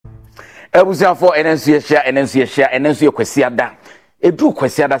Ebusia for NNC share kwesiada. Edu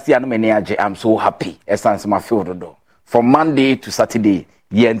kwesiada si anu meni age. I'm so happy. Essence my field do. From Monday to Saturday.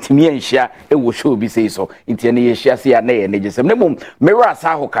 Ye ntimi enhia e wo show bi say so. Nti ne ye hia se ya na ye nejesem. Ne mum mera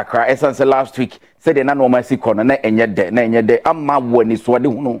sa ho kakra essence last week said na no ma si kono na enye de amma wani so de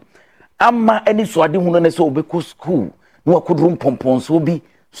hunu. Amma any so de hunu ne so obeko school. No akudrum pompon so bi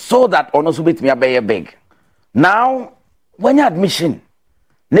so that ono so betimi abeye big. Now when you admission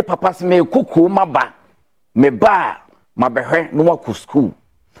ne papa se me kuku maba me ba mabehwe no waku school.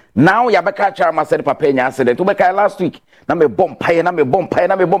 Now ya beka charma said papa nya accident to beka last week na me bomb pie.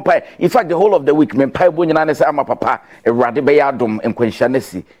 In fact the whole of the week me pie bo nyina ne say ama papa erade be ya dom enkwanhia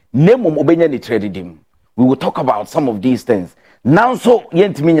nesi nemum obenya ni trading. We will talk about some of these things. Now so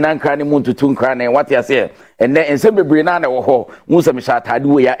yentimi nyina nkra ne muntu tu nkra ne what you say and then ensem bebre na wo ho mu se me sha atade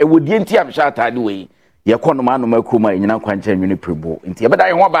we ya ewodi enti am sha atade we ye kono ma no makuma nyina nkwancha nwene prebo enti ye beda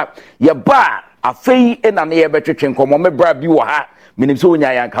ye ho ba ye ba afei ena ne ye betwetwe nkomo me bra bi wo ha minim so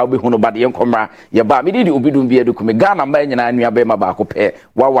nya ya nka obi hunu ba de nkomra ye ba me di obidum bi edu kuma Ghana ma nyina anua be ma ba ko pe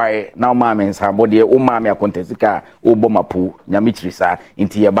wawae na ma me nsambo de o ma me akontesika o bo mapu nyame kirisa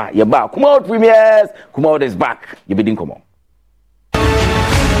enti ye ba Kumawood Premieres Kumawood is back ye be di nkomo.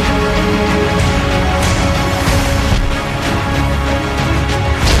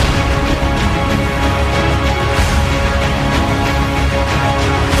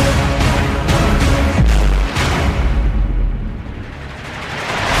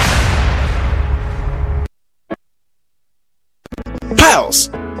 Piles,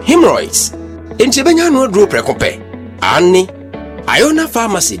 hemorrhoids, Inchibenya no dro precope, Annie, Iona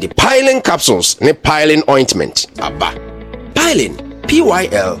Pharmacy, the piling capsules, ne piling ointment, Abba. Piling,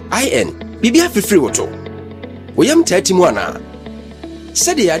 PYLIN, Bibia free water. William Tetimwana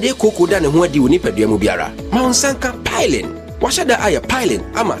said the idea cocoa than who do Nipedia Mubiara, Mount Sanka piling. Washada aya piling,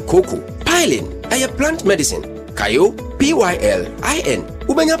 ama cocoa, piling, aya plant medicine, Kayo, PYLIN,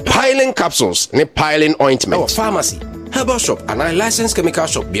 Ubenya piling capsules, ne piling ointment, pharmacy. Herbal shop and I licensed chemical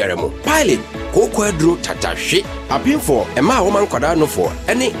shop Bieremo. Pilot, Coco Dro Tatashi. Appeal for a ma woman quadra no for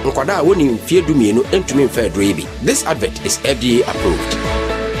any quadra winning fear do me no intimate fair draby. This advert is FDA approved.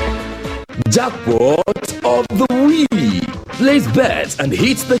 Jackpot of the week. Place bets and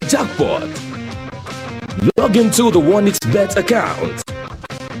hit the jackpot. Log into the 1xBet account.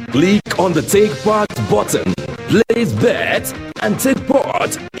 Click on the take part button. Place bet and take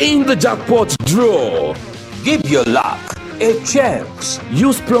part in the jackpot draw. Give your luck a chance.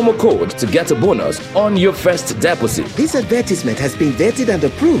 Use promo code to get a bonus on your first deposit. This advertisement has been vetted and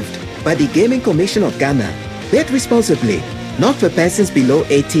approved by the Gaming Commission of Ghana. Bet responsibly, not for persons below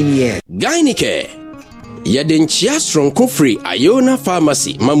 18 years. Gainike Yadenchia strong free Iona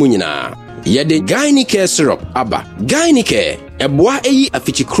Pharmacy Mamunina. Yade Gainike syrup Abba. Gainike Eboa eyi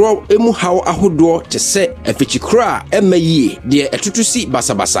afichikro emu haw ahodo te se afichikra emayi de etutusi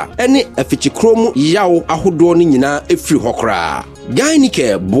basabasa ene afichikro mu yaw ahodo ni nyina efiri hokra.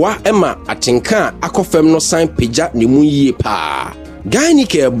 Gainike boa ema atenka akofem no san peja ne mu yie pa.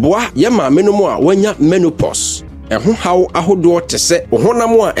 Gainike boa yema menomu a wanya menopause. Eho haw ahodo te se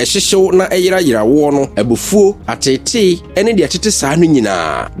ohonam a ehyehyew na eyira wo no abufuo atete ene de atete saa no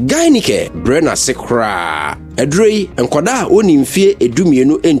nyina. Gainike brena sekra Edrei enkwada oni mfie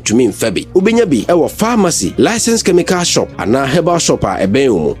edumienu entumi mfabi. Ubenya bi ewo pharmacy, licensed chemical shop ana herbal shop a eben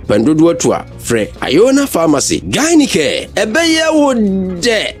mu. Pendodo atu a fre Iona Pharmacy. Gainike ebeye wo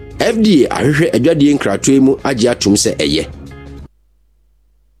de FDA ahwehwe adwade nkratoe mu age atum se eye.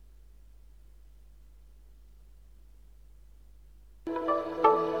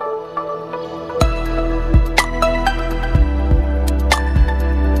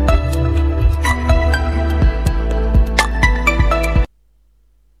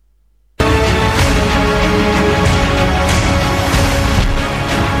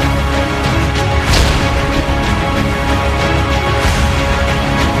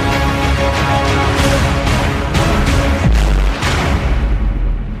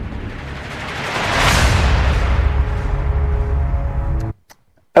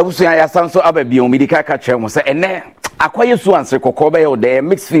 Ebusuya ya sanso ababio medika ka kyerɛ mo sɛ ene akwaye su anse kokɔ be there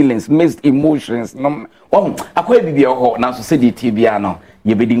mixed feelings, mixed emotions. No akwaye bibia ho na so sɛ di tibia no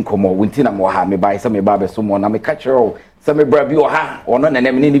ye bedi nkomo wonti na mo ha me bai sɛ me ba be so mo na me ka kyerɛ sɛ me bra bi o ha ono na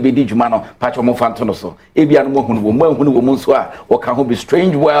nem ni bedi djuma no pa kyerɛ mo fanto no so ebia no mo hunu wo mo nso a wo ka ho be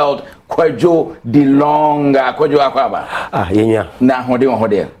strange world kwajo di longa kwajo akwaba yenya na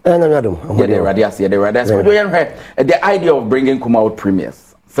hode na nyadom hode radias kwajo yen the idea of bringing Kumawood Premieres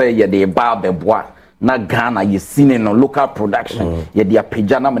say ye de ba beboa na Ghana ye seen in local production ye de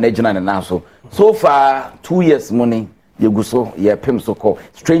apagya na management na so far 2 years money yeguso ye pem so call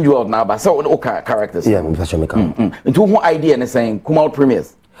Strange World now but so okay characters. Yeah, me fashion me come. Into one idea and saying Kumawood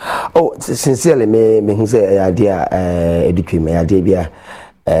Premieres. Oh, sincerely me say idea educate me idea bia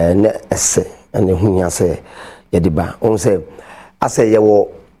na ese and hu say ye de ba. On say I say ye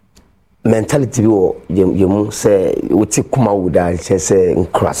wo mentality wo ye mu say we ti Kumawood a say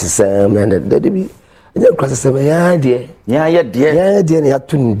nkrasesem and de bi ya nkrasesem ya de ya de ya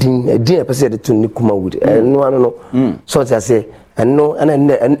tun din e pese de tun ni Kumawood no ano no so I say no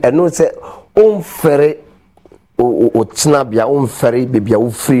and say on fere o tina bia on fere bebia wo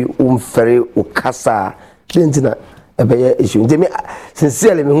free on fere o kasa dentina e be ye issue ndemi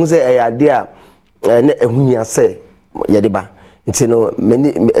sincerely me hu say e ade a na ehunya say ye de ba nti no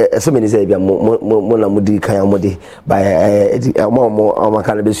many so many say bia mo na mudi kan amode ba mo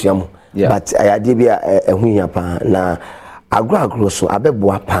kan be suam but e ade bia ehunya pa na agro so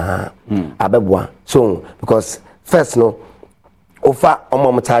abeboa pa abeboa so because first no ofa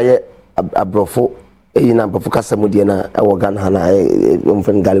omomtaye abrofo na abrofo kasa mudie na ewo Ghana na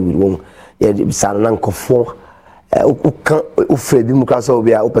omfen Gallery wom ye sana na nkofo ukan ufredi mu kasa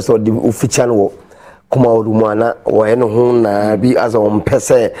obi a opese odi uficha no Kumawood mu ana wo he no ho na bi as on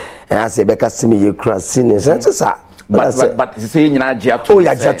pese ase be kasa me ye krasi ne sensa but say nyina jiatu. Oh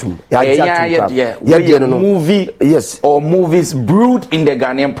ya jiatu yeah no movie yes or movies brewed in the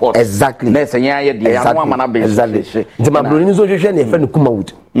Ghanaian pot exactly na say ya de anu amana be exactly ntima broni ni so hwehwe ne fe no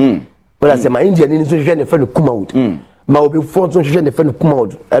Kumawood but I say my Indian ni so hwehwe ne fe no Kumawood ma obi fon so hwehwe ne fe no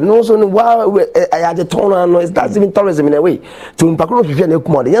Kumawood and also no wow I had the turn no it's that's even tourism in a way to impakro hwehwe ne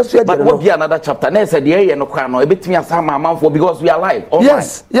Kumawood yes so but what be another chapter na say de ye no kwa no ebetimi asama amanfo because we are live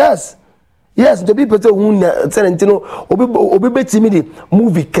yes the people say who no obi betimi di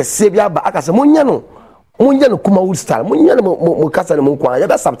movie kese bia ba akase monya no Kumawood style monya no mo kasa no mo kwa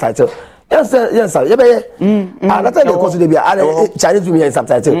ya subtitle yes ya be that time they consider bia Chinese film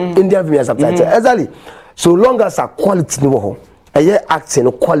subtitle Indian film subtitle exactly so long as a quality no ho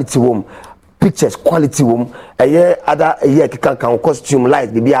acting quality wom pictures quality wom other kan costume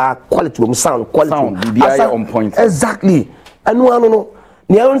light bia quality wom sound quality bia on point exactly anu no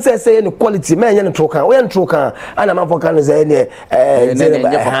ni I won't say the quality man yen trokan we yen trokan ana man for kan say ne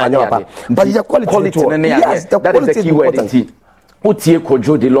but the quality yes the quality is important utie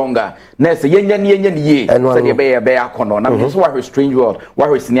kojo de longer na say yenya ni ye say de be akono na so wa Strange World wa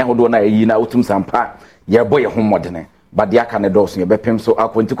sini ahodo na yi na utum sampa ye boy ho modene but de aka ne dos ye bepem so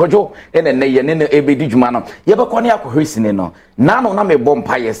akwenti kojo ene ye ne ebedi djuma no ye be kone akọ sini no na no na me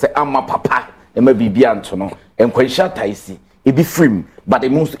bompa ye say ama papa e ma bibia nto no enkwanhia taisi ebi film but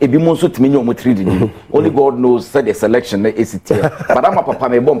ebi monso timi nyomo 3D only God knows said the selection is it here but I'm a papa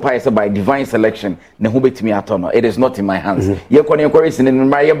me bompa say by divine selection ne ho betimi atono it is not in my hands ye kone encourage in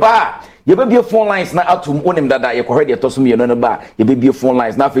my ba ye be be phone lines na atum onim dada ye kohwe de tosum ye no ba ye be be phone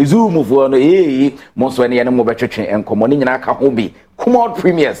lines na fe zoom fo no monso ne ye no mo betwetwe enkomo ne nyina ka ho bi Kumawood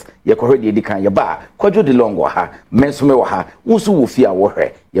Premieres ye kohwe de edikan ye ba kwajo de longo ha menso me wo ha wonso wo fi a wo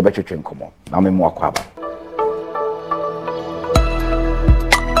hwe ye betwetwe enkomo na me mo akwa ba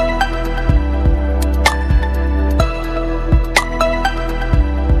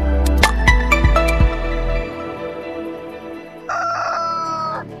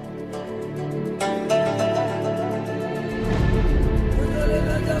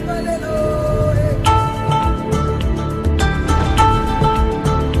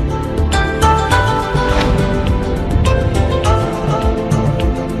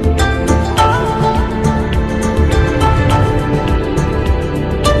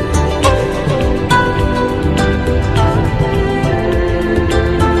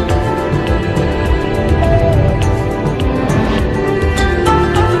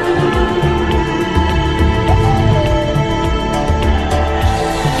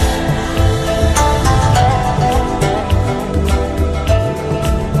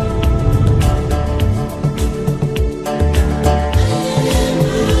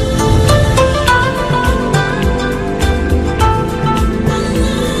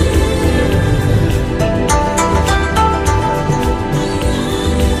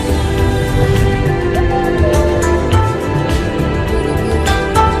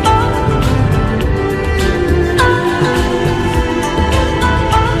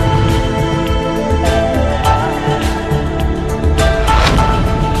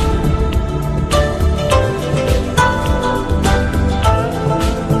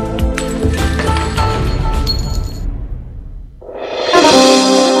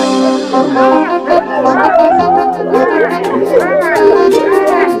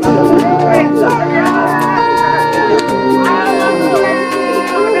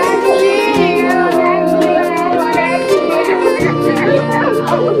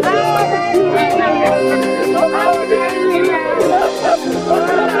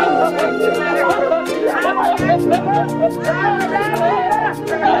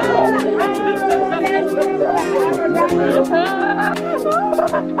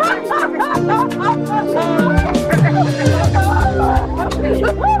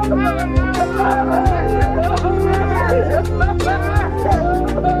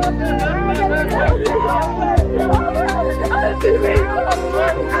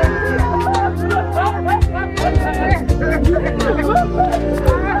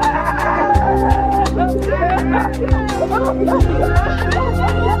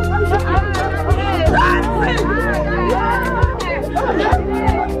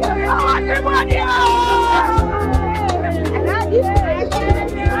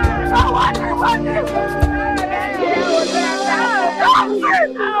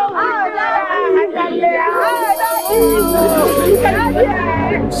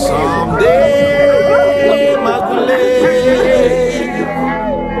Someday, Magule.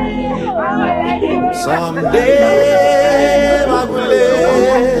 Someday, Magule.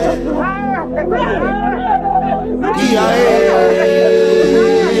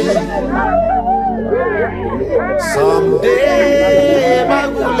 Someday,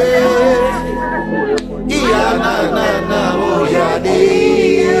 Magule. Na na na oh yadi.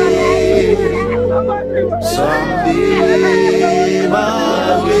 Someday,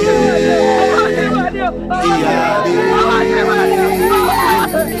 Magule. Yadi.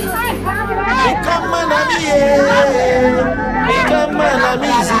 Come on, come on,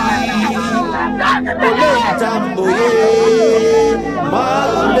 amizi. Ole tamboye,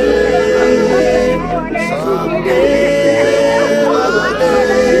 Magule. Someday, Magule.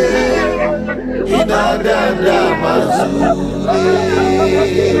 Ina da mazule.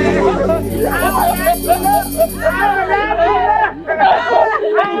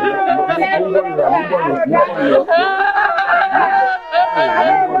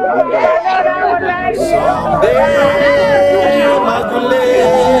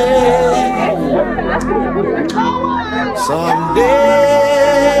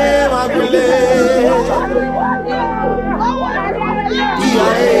 Someday, Magule.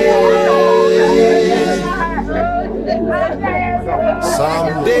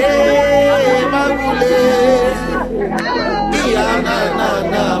 Someday, Magule.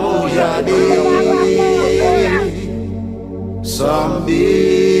 Na oh yadi.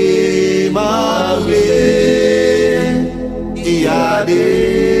 Someday, Magule. Yadi.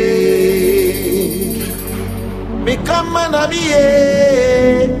 Me kama na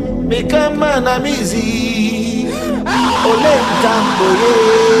miye, me kama na mizi. Ole tamboye,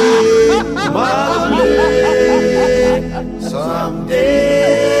 Magule.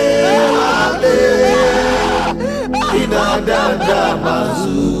 Someday, Magule. Ina da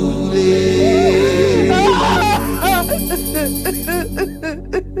mazule.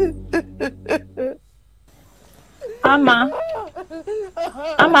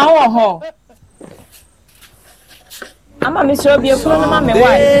 Ama ho. Ama Mr. Obi ekunu no ma me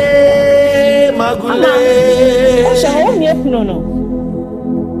why. Magule. O sha ho mi ekunu no.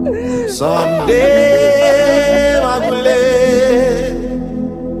 Someday, Magule.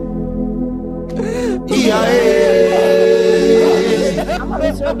 Ama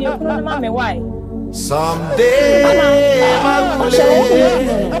Mr. Obi ekunu no ma me why. Someday, Magule.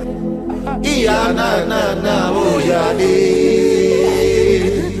 Na oh yadi.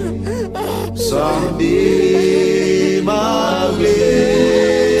 Someday, Magule.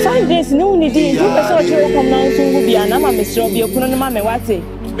 5 days no need to person chiro come na nso gu bia na ma Mr. Obi ekunu no ma me wate.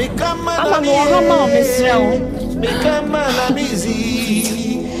 Ama me wo ha ma o Mr. o. Me kama na mizi.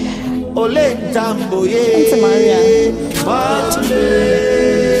 Ole tamboye. Auntie Maria. Magule.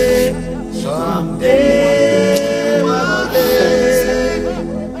 Someday, Magule.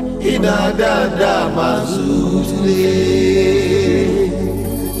 Ina da mazule.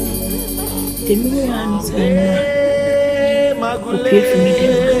 Demi anisa. Magule.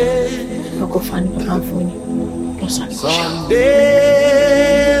 Go find a phone. Someday,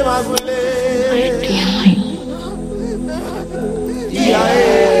 Magule.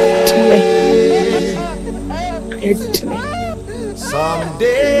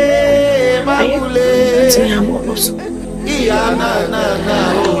 Someday, Magule. Na oh someday,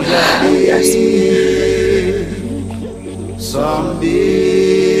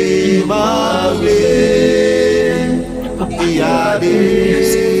 Magule.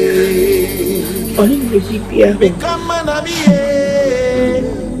 Me kama na miye,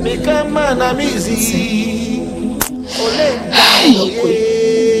 me kama na mizi. Ole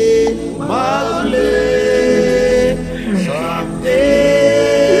tamboye, Magule.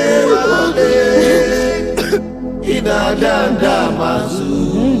 Someday, Magule. Ina da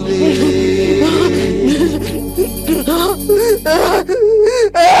mazule.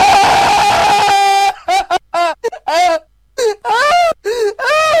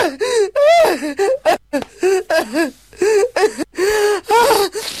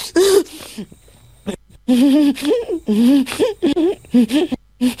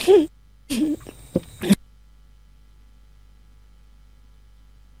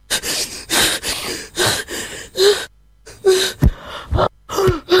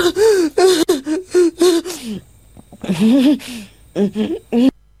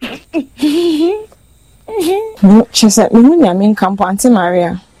 No, she said, "Me, mean camp, Auntie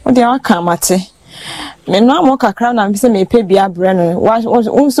Maria. What they are camate. Me no more kakra na say me pay bia bre no. Was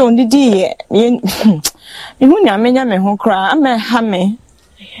also on the day. Me nyame me ho kra. Am ha me.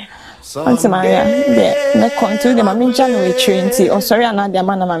 Auntie Maria, me continue the mama ncha no etwe nti. Oh sorry ana de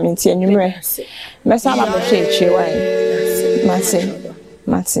ama na mama nti enwumre. Me sa ba be hwe etwe wai.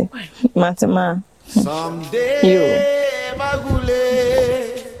 Mate ma. You.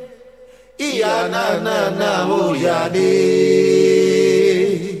 Na ho yade.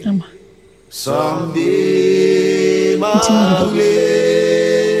 Someday magule.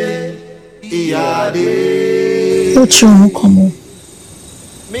 Iyade. Ochu mukomo.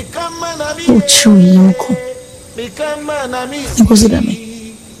 Ochu yimko. Inkozida me.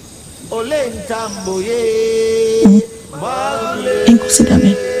 Inkozida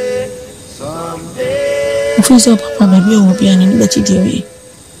me. Ufuzo papa baby obi ani ni beti dewe.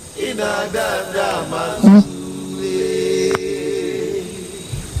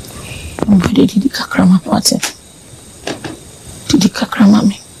 Mbade didi kakrama pate. Didi kakrama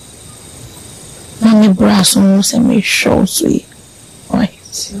me. Mami brass on se me show sweet. Oi.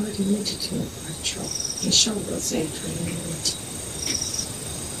 So I didn't to patrol. The show was a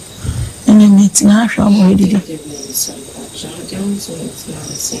And then it's not how we did it.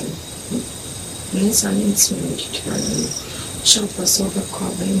 Means I need to return. Shop was over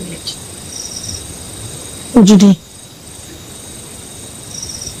covering it. What you did?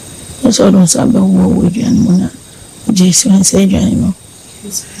 That's all those are about what we do and Mona. Jason and say, Janimo.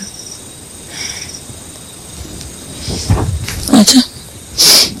 Acha.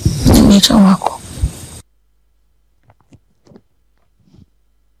 Nature wako.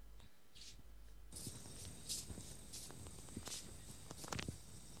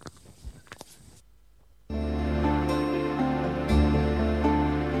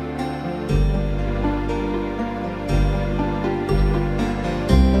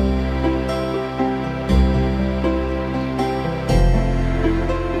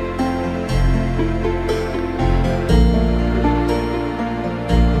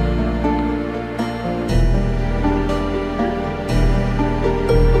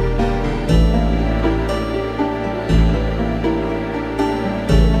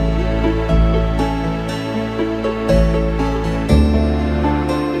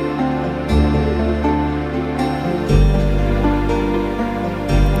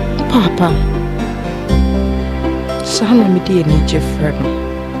 Papa, Sana mi di ni Jeffrey.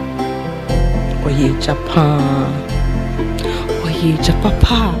 Oye Japan. Oye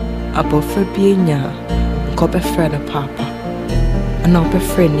Japapa. Abofra bienya. Ko be friend papa. Ana be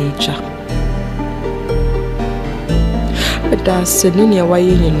friend nature. But that's Senini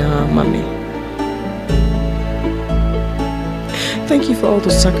waye nyina mami. Thank you for all the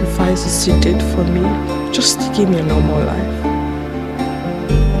sacrifices you did for me just to give me a normal life.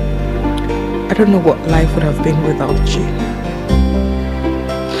 I don't know what life would have been without you.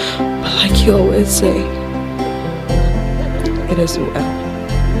 But like you always say, it is well.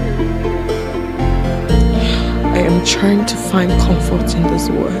 I am trying to find comfort in these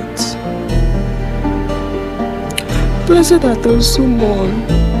words. Blessed are those who mourn,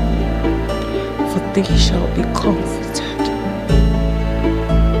 for they shall be comforted.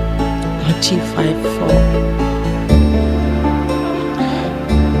 Matthew 5:4.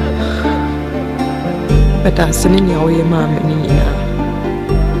 But that's an in your mom and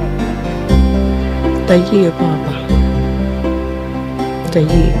the year, Papa. The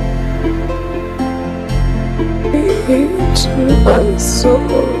year. It's my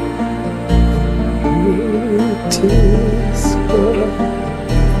soul. It is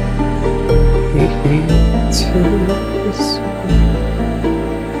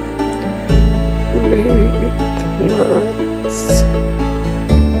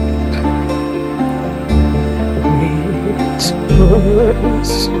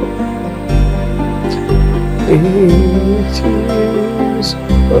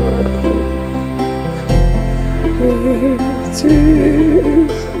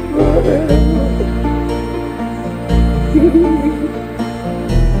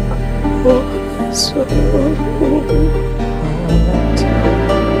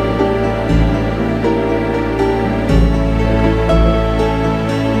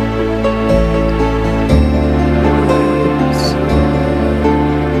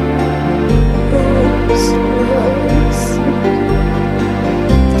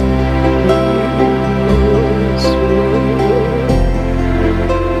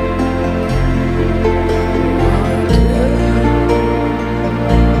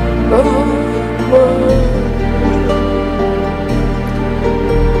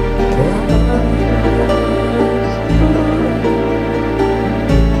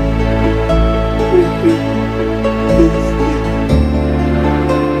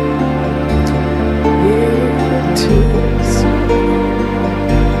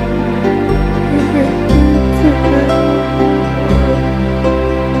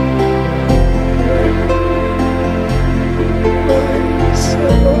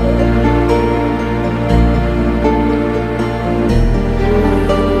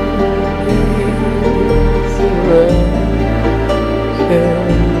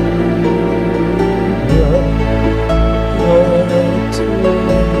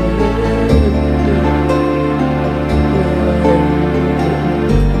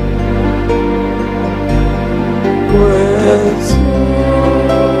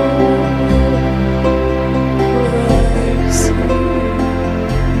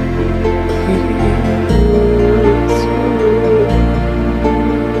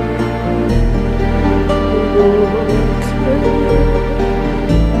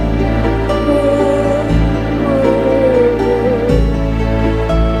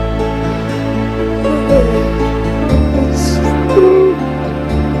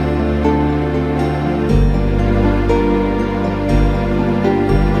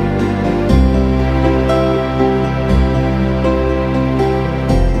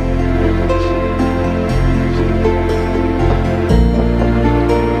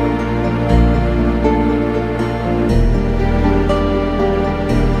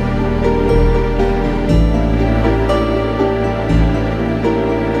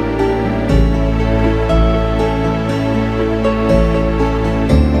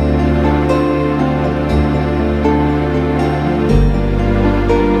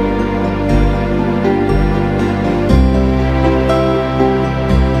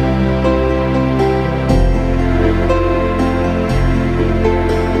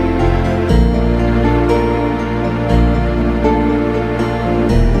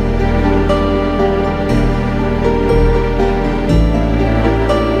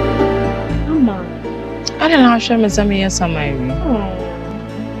Show me some years on my room.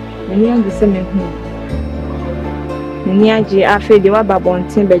 Many of the same. Many of you are afraid you are babon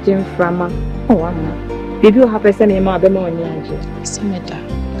timber Jim Frama. Oh, baby, you have a semi mother money. Semeta.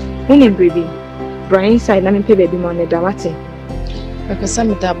 When in baby, Brian side, let me pay baby money. Dawati. Because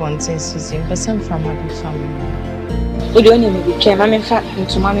some dabon since but some from my family. Would you only be came? I'm in fact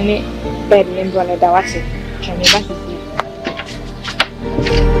into mammy bed and run a Dawati. Can you back?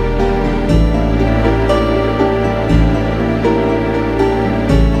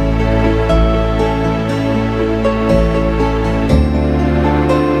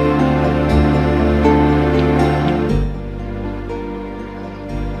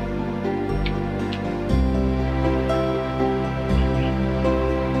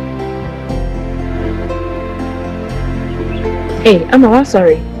 Hey, I'm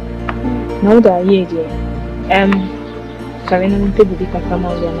sorry. No, that ye dear. Carrying on baby come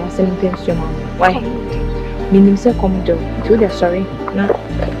out and I send things to mom. Why? Meaning, sir, come do. To the sorry. No,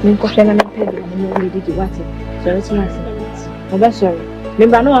 me question and pay you only did you what it. So it's nice. Oh, that's sorry.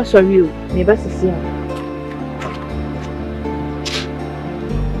 Maybe I know I saw you. Maybe I see you.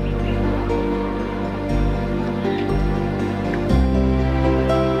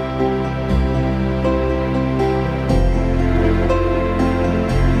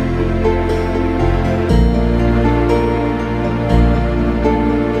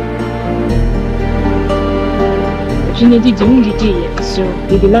 You need to so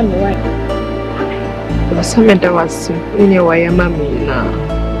you demand me why. But some of that was anyway, mammy now.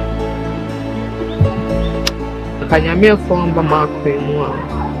 Can you make form by Mark Queen?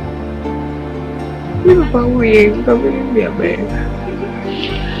 You are weird, but we are bad.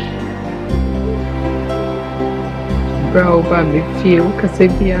 Brow by me feel, because I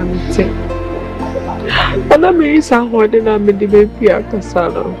be a mistake. And I may sound more than I'm in the baby at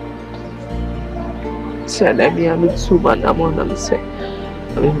Casano. Said I be a Mitsuman, I'm on them say.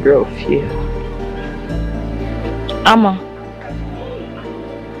 I'm in girl fear. Ama.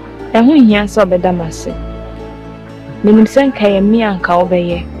 And when he answered Bedamasi, Minim Sanka, me and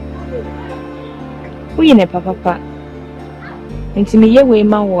Cowbay. We in a papa. And to me, ye way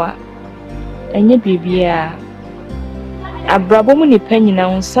mawa. And ye be beer. A brabomuni penny now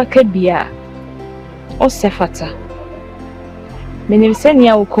on sake beer. Or Sefata. Minim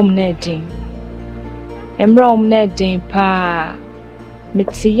Senia will come netting. Embra netting pa.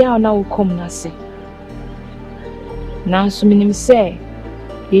 Metia na will come nasi. Now, so minim say,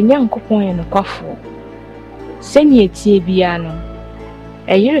 the young coupon and a coffee. Send ye tea piano.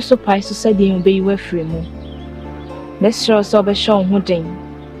 A year so pies to say the obey you free mo. Let's show us over show hooding.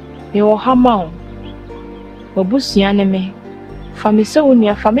 You will hammer. Obusi anime. Family so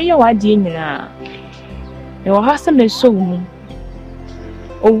near familiar idea na. You will have some so moon.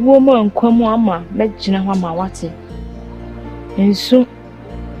 O woman come ama, let Jina Wama wati. And soon,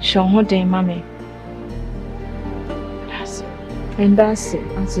 show hooding, mammy. And that's it,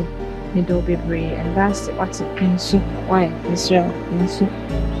 that's it. Me do be brave, and that's it. What's it? Pinsu, why, Miss Pinsu,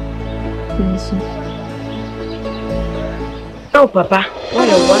 Pinsu. Now, Papa, one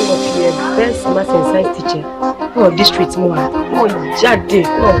of your best math and science teacher. Oh, district more. Oh, Jade.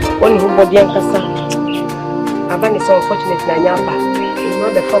 No, one who body and Cassa. Aban is so unfortunate. Nanyamba. You know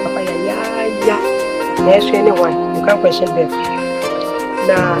the Papa. Yeah. There's anyone. You can't question them.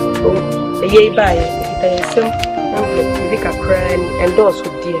 Now, a year by some make a cry and endorse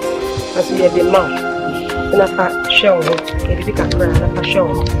with dear. As we have the mouth. And I show him. Make a cry and I show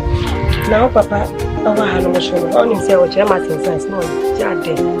him. Now, Papa, I want to show you. Only say what you're math and science. No,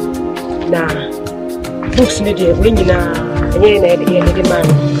 Jade. Nah. Books need to bring in a man.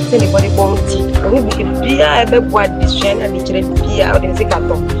 Anybody bounty. We be a big what this chain and the be out in the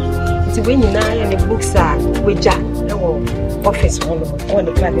carton. It's when you know and the books are with Jack. Office on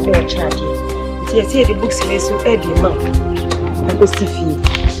the plan they don't charge you. It's here the books is so Eddie man. I go see fee.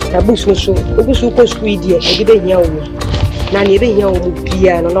 The books will show. The books will post with you. I didn't hear you. Now you didn't hear you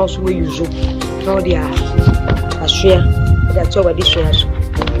piano and also where you zo. Now they are. I share. That's all this was.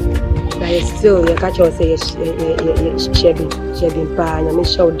 Still, you catch us say shedding pan and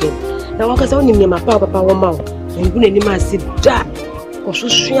shouting. Now, because only name my papa, mouth, and you need to sit that. Or so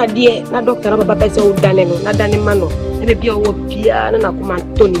swear, dear, not doctor, Papa, so done, not done in manner, and a beer will be an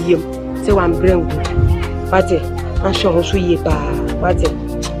account Tony him. So I'm brain good. But I'm sure who sweet, but I'm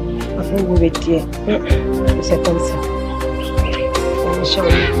going with dear. It's a concern. I'm sure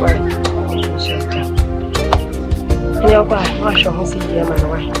you are. I shall see him and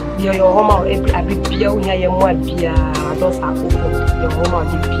wife. Your home out every beer, we have one beer. I don't have your home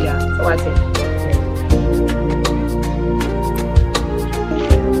out the beer. So I say,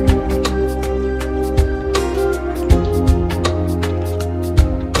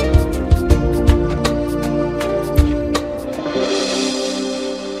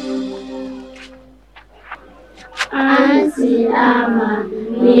 Auntie Amma,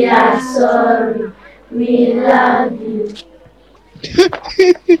 we are sorry. We love you.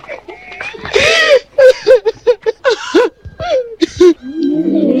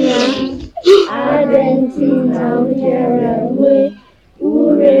 I don't think I'll hear away.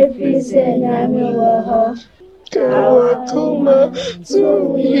 Who represent our Kuma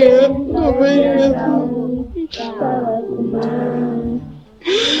to hear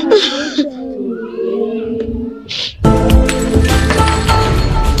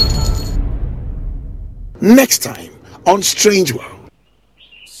Next time on Strange World.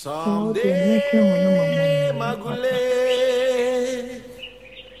 Someday, Magule.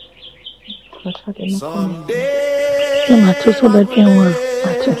 Someday,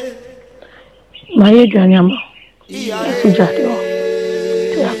 My Johnny,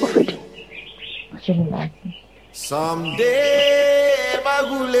 someday,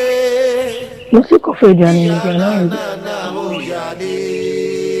 Magule. Music of Johnny,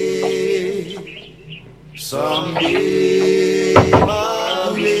 someday,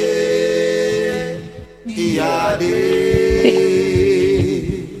 Magule, Iade.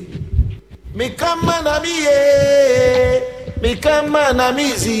 Me kama na miye, me kama na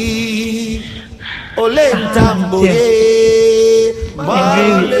mizi, ole ntamboye,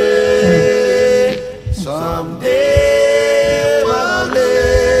 Magule. Someday, Magule,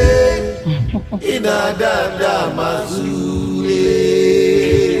 inadada mazule.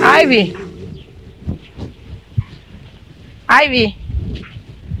 Ivy. Ivy.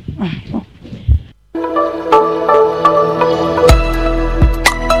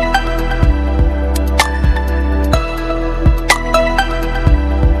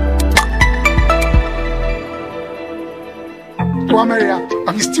 Maria,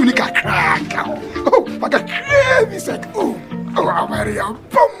 I'm still like a crack. Oh, like a crave is like, oh, Maria,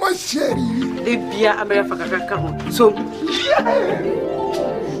 Poma Sherry. Libya, America, so,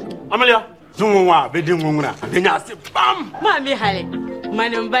 Amelia, Zumwa, Bedimuna, then I said, Bam, Mammy Hallie,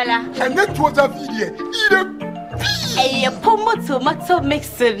 Manumbella, and that was a video. A pomo tomato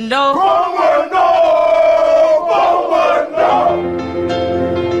mixer, no.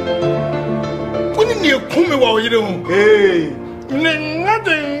 When you come, what you doing? Hey.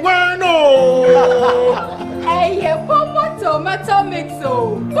 Nothing, well, no. Hey, pomo tomato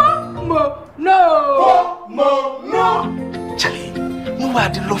mixo. Pomo, no. Charlie, no, I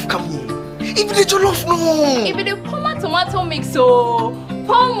did love coming. If did you love, no. If it is pomo tomato mixo.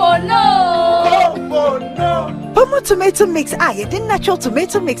 Pomo, no. Pomo tomato mix, aye, the natural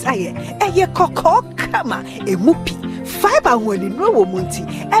tomato mix, aye, a cocoa, kama, a mupi. Fiber when in Rowo Munti,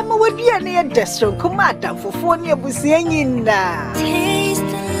 Emma would be an air destro commander for 4 years.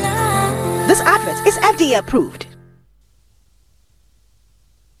 This advert is FDA approved.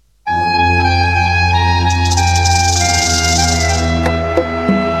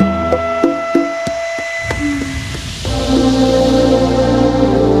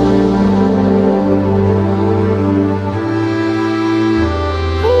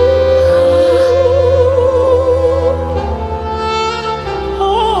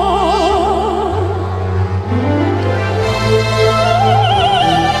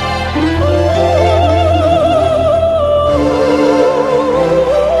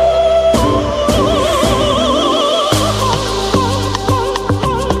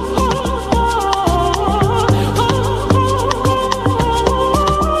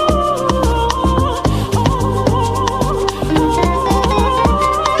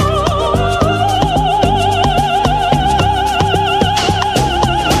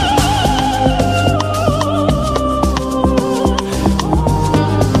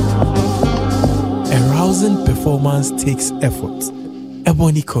 romance takes effort.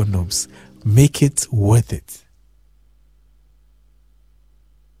 Ebony condoms make it worth it.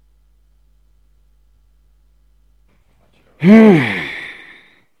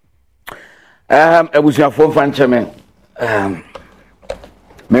 Ebusuafo fancheme.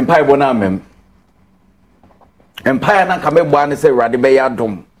 Mempai bona mem. Empire na ka mebua ne se Awurade be ya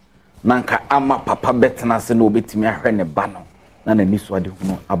dom. Nanka ama papa betena se na obetimi ahwe ne ba no. Na na niso ade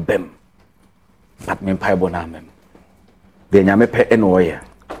hu abem. But mempai bona mem. De nyame pe ene oye.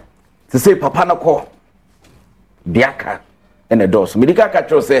 Se say papa na ko diaka ene dos. Medika ka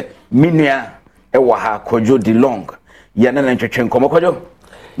tro se minua e wa ha kojo di long. Ye na ntwetwe nkomo kojo.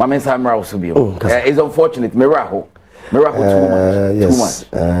 Mama Samra also be. It's unfortunate. Miracle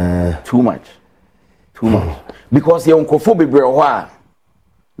too much. Because your uncofo be brewa.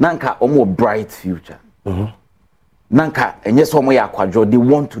 Nanka omo bright future. Nanka enye so mo ya kwadwo, they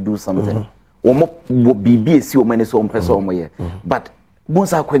want to do something. Omo bibi esi o mane so ompese omo ye. But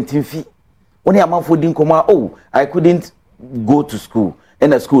bonsa kwantimfi. Oni amanfo din koma, oh, I couldn't go to school.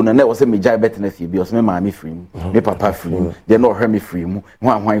 In a school na was say me jai better na fi bi o se me maami free mu me papa free mu they no hwe me free mu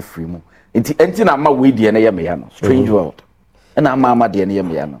hwan free mu enti na ma we die na ye me ya no strange world and na ma de na ye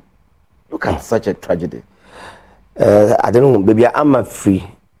me ya no look at such a tragedy. I don't know baby I'm free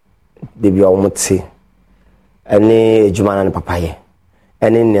baby o moti ene ejuma na papa ye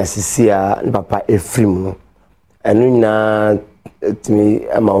ene ne asisi a ne papa e free mu no enu nyina timi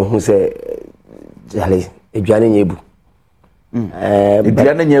ama hu se jale eduane nyebu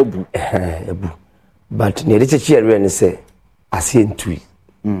but ne rechechi ere ne se asientui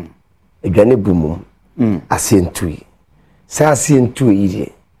edwane bumu asientui sa asientui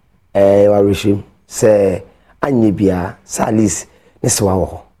ide wa reshim se anye bia salis ne se wa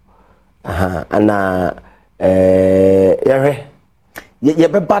wo ana yare ye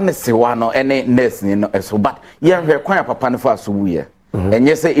beba ne se wa no ene nurse ni no eso but ye hwe kwan papa ne fa so wuye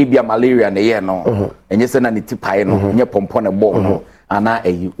enye se ebia malaria ne ye no enye se na ne tipae no enye pompo ne bo no ana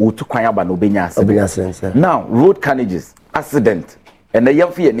eyi otu kwan aba no benya ase now road carnages accident and the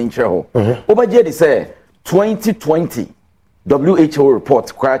young fee ni nche ho obaje di say 2020 WHO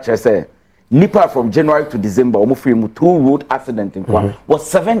report crash say nipa from January to December omo free mu 2 road accident in Kwa was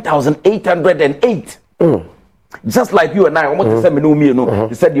 7,808 just like you and I almost say me no me no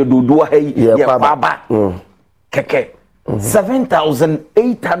you said you do hey yeah baba keke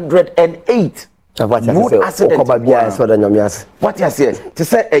 7,808 road accident. What you say? To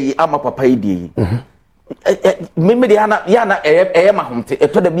say eh ama papa idi. Meme de yana ma homte e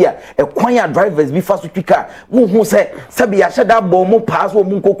to da bia e kwan ya drivers bi fa so twika wo hu say sabi ya sheda bo mu pass wo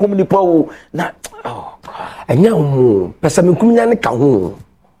mu kokom ni pa wo na oh anya hu pesa me kumnya ne ka hu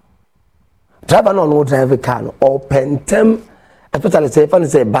driver no drive car no or pentem especially say fan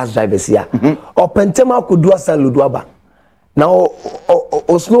say bus drivers ya or pentem akodu asan lodu aba now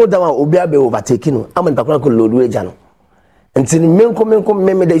o slow down obi abe overtake no am ntakwa ko lodu eja no ntini menko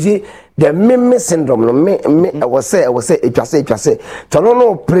me dey see the meme syndrome no me I was say etwase tono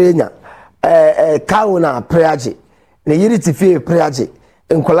no prenya kawo na preaje na yiri ti fie preaje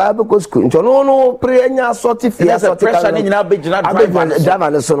nkola be ko school tono no prenya sorti fie sorti pressure ni nyina begina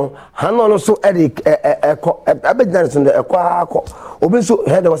driver no so no hano no so abegina so no ekwa obi so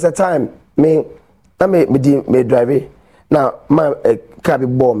head was a time me drive na ma ka bi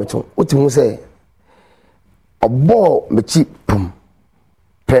ball me to oti hu say obo me chi pum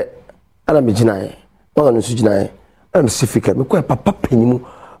pe ana me ginae ona no su ginae ana me sifika me ko papa panimu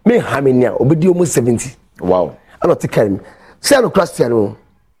me ha me nia obedi omo 70 wow ana te carry me say no Christian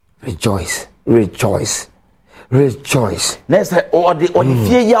rejoice na say odi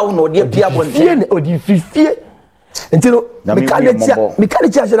fie ya wo no odi pia bonte odi fie entino me ka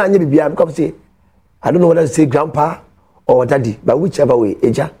cha na anya bibia because say I don't know whether to say grandpa or daddy, but whichever way,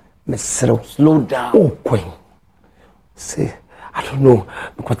 Eja, slow down. Oh, Queen. Say, I don't know.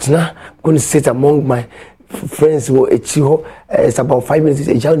 Because now I'm going to sit among my friends who it's about 5 minutes.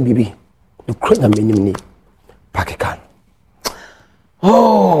 Eja and baby. You can't name Pakikan.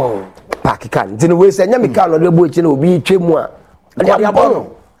 Oh, Pakikan. Then we say, Yamika, or the boy, you know, be Chimwa.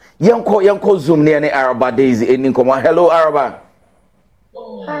 Yanko Zoom near the Araba Daisy in Ninkoma. Hello, Araba.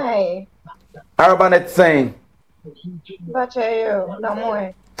 Hi. Araba net saying. But you, no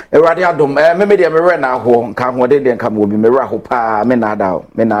more. Eradi adom me de me re na ho nka ho de nka mo bi me ra ho pa me na da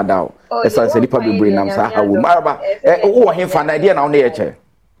esa se lipa be brain nam sa ha wo maraba wo he fa na idea na wo na ye che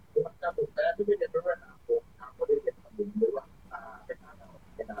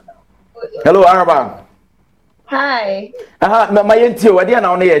hello Araba. Hi. Ma yenti o idea na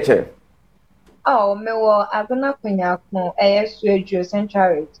wo na ye che me wo agona kwanya ko eyesu edu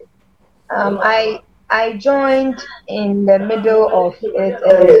central rate. I joined in the middle of it,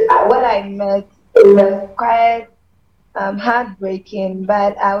 and what I met was quite heartbreaking.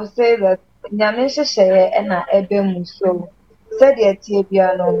 But I would say that Nyamisha Sheye and Ebe Muso said the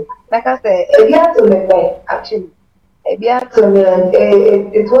like I said, actually,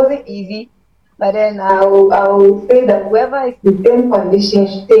 it wasn't easy. But then I will say that whoever is in the same condition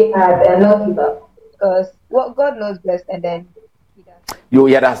should take hard and not give up, because what God knows best, and then. You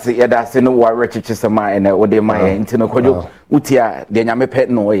that's no worry chichisama and what they my intino kojo utia de nyame pet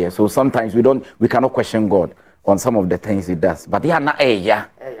no yeah. So sometimes we cannot question God on some of the things he does. But yeah na yeah.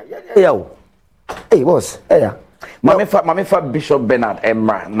 Hey boss. Yeah. Mame fa Bishop Bernard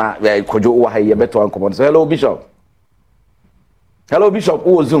Emra na kojo wa haye beto ankomo. So hello Bishop. Hello Bishop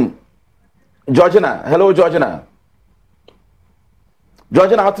who Zoom. Georgina. Hello Georgina.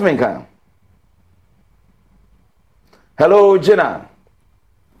 Georgina how to make her? Hello Jenna.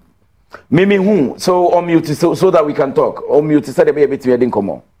 Mimi who so on mute so that we can talk. On mute said the baby to me didn't come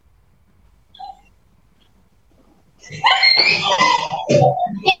on.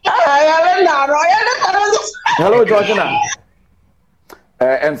 Hello Georgina.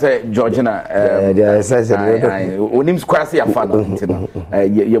 And say Georgina. Unim squashy a father.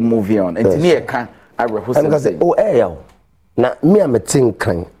 You moving on. And near can I represent. Oh na me am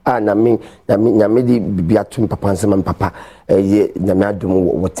tinkan na me di bibia tum papa nsema papa ye na me adom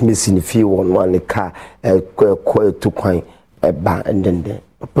wotime si ne fie won wan ka ko to kwan ba ndende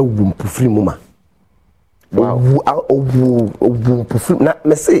papa wumpufri mu ma wumpufri na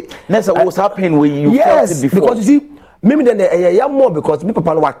me say what's happening when you felt it before? Because you see me then ya more because me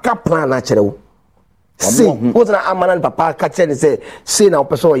papa no waka plan na kire wo see what's na amana papa ka kire say na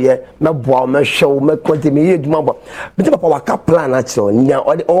person ye me boa me hwew me konti me ye djuma bo me papa waka plan na kire nya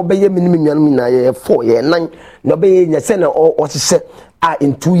obeye minimum nyanum na ye 4 ye 9 na obeye nya say na o se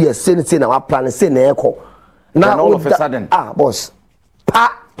in 2 years say na wa plan say na ekọ na all of a sudden boss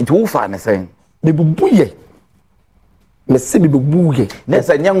it will find saying me bubuye me se me bubuye na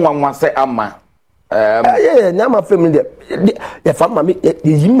say nyanwanwa say ama nyama family the family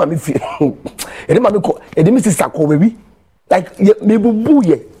ye mama fi e mama ko e de mi sister ko baby like me bubu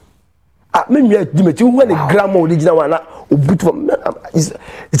ye me nwa dimeti hu na grandma original one na obutu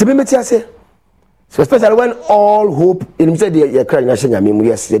it's a me ase so especially when all hope in say the cry na shanya me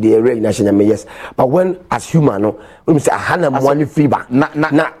yes the rain na shanya me yes but when as human no we say hana money fever na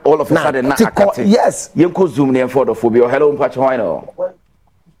all of a sudden na akate yes yenko zoom ne for the phobia hello mpacho why no.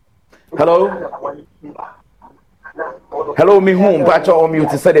 Hello, me home, Pacha or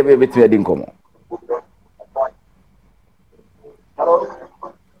mute said a baby to a dinkomo.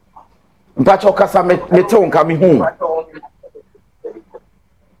 Pacha Casa Meton coming home.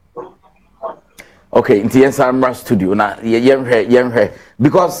 Okay, into the studio now, young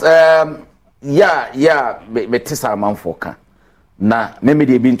because Metissa man for can. Na meme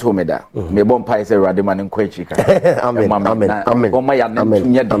de bi nto me da me bom pai se rade man nkwachi ka amen o ma ya na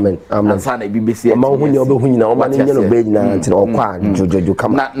nya amen ansa na bibesi ma hu nya obehu nyina o ma nya no be nyina nti o kwa jojojo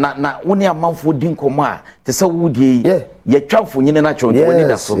kama na woni amanfo din komo a te se wudie ye twafo nyine na chonto woni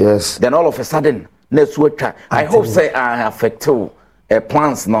da so then all of a sudden na su atwa I hope say I affect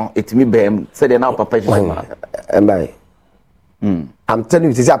plans no etimi bem say the now papa jima I'm telling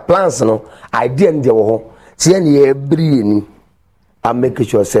you say plans no idea ndi wo ho tie na e bri ni I make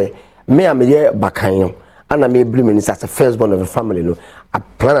sure say me am here bakan and I may bring me as a firstborn of the family. No, I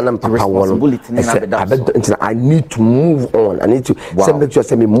plan and papa I need to move on. I need to make sure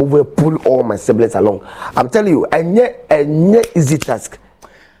say me move pull all my siblings along. I'm telling you, and yet easy task.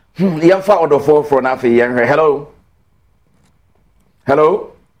 Young father for hello.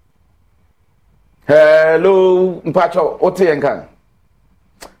 Mpacho Otienka.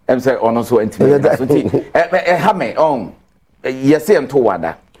 I'm saying on so intimate. Hame on. Yes, and to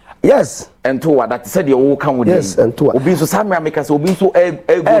wada. Yes, and to wada said you will come with yes, and to obi so Samuel make us obi so yeah,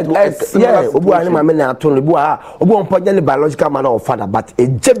 obu ani ma me na aton obu on ponya ni biological man or father but e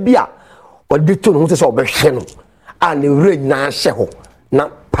jebia o de to no say obehwe no and re na hye ho na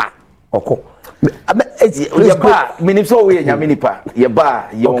pa oko ye ba minim so we nya minipa ye ba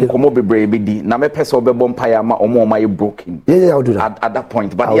ye onkomo bebre be di na me pese obebo mpaya ma omo ma ye broken yeah I'll do that at that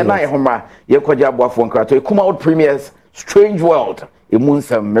point but ye na ye homra ye kwaja aboafo nkrato Kumawood Premieres Strange World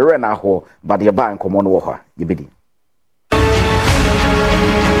emunsa mere na ho but ye ba nkomo no wo ha ye bedi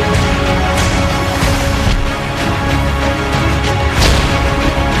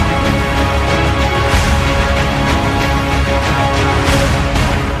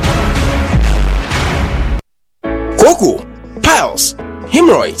Piles,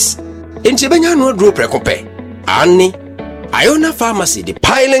 hemorrhoids, intebenya no dro prekope. Ani, Iona Pharmacy the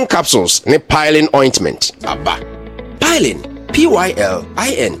Pilin capsules ne Pilin ointment aba. Pilin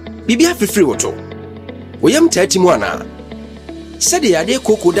PYLIN bibia free woto. Woyam tati mu ana. Sede yade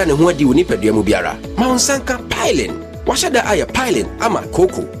koko da ne ho adi woni padua mu biara. Ma onsanka Pilin. Washada aya Pilin ama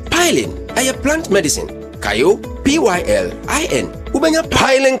koko. Pilin aya plant medicine. Kayo PYLIN. Ubenya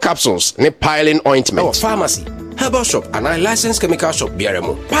Pilin capsules ne Pilin ointment. Our pharmacy, herbal shop and a licensed chemical shop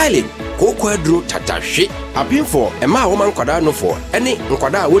biaremo. Pilin koko adro tatashi. Appeal for Emma woman kwada no for any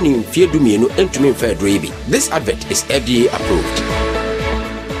nkwada woni mfie dumienu entumi mfa adro ebi. This advert is FDA approved.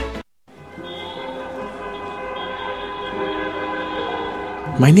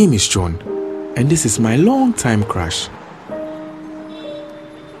 My name is John, and this is my long-time crush.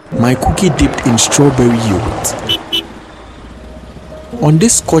 My cookie dipped in strawberry yogurt. On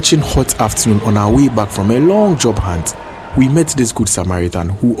this scorching hot afternoon on our way back from a long job hunt, we met this good Samaritan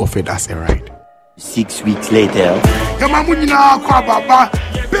who offered us a ride. 6 weeks later,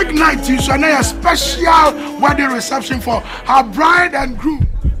 big night is a special wedding reception for her bride and groom.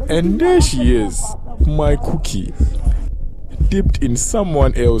 And there she is, my cookie, dipped in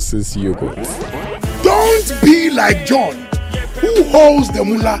someone else's yogurt. Don't be like John, who holds the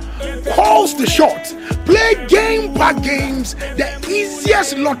mullah, calls the shots. Play Game Pack Games, the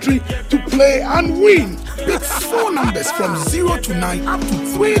easiest lottery to play and win. Pick 4 numbers from 0 to 9 up to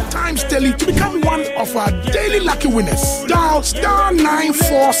 3 times daily to become one of our daily lucky winners. Dial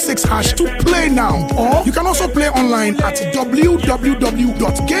 *946# to play now. Or you can also play online at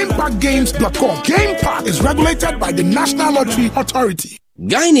www.gamepackgames.com. Game Pack is regulated by the National Lottery Authority.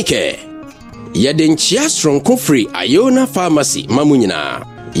 Gainike. Yeden chia stronko free Iona Pharmacy mamunyina.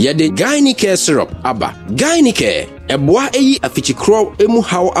 Yede Gainike syrup aba. Gainike eboa eyi afichikro emu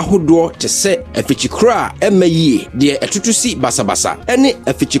haw ahodo te se afichikro emayi de etutusi basabasa ene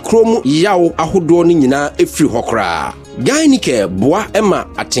afichikro mu yaw ahodo ni nyina efri hokra. Gainike boa ema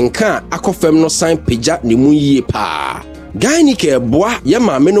atenka akofem no san peja ne mu yie pa. Gainike boa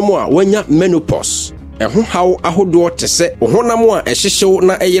yema menomo a wanya menopause. Eho haw ahodo te se ohonam a ehihyew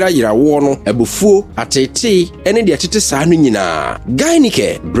na eyira wo no abufuo atete ene de atete saa no nyina.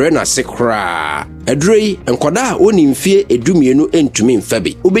 Gainike brena sekra adrei enkoda oni mfie edumienu entumi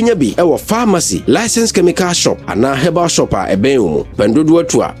mfabi ubenya bi ewo pharmacy licensed chemical shop ana herbal shop a eben mu pendodo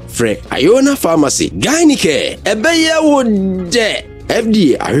atu a frɛ Iona Pharmacy. Gainike ebeye wo de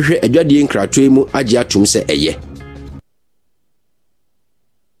FDA ahwehwe adwadie nkratoe mu agye atum se eye.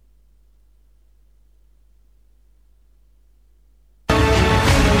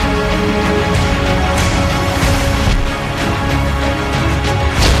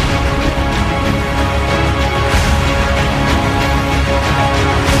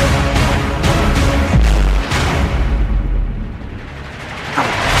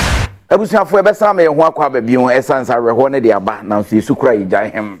 Abusuafo ebesa me ho akwa ba bion essence areho ne de aba na nso sukura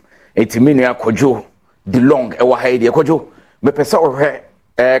yijan hem etiminu akojo de long e wa ha de akojo me pese ohwe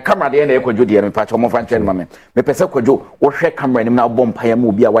camera de na akojo de me pa cho mo fan chen ma me pese akojo wo hwe camera nim na bompa ya ma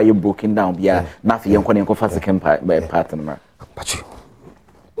obi a wa ye broken down bia na afi yenko ne fa second part na pachi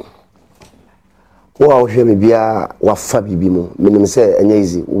wa hwe me bia wa fa bibi mu menim se enya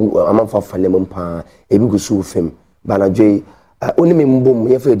easy amanfa fa ne mo pa ebi go su fem banadwe oni me mbom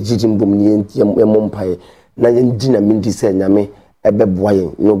ye fa digiti mbom ni yemompai na ndi na mindi se nyame ebeboa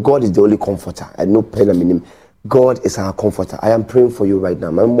yen. You know, God is the only comforter. I know prayer minim. God is our comforter. I am praying for you right now.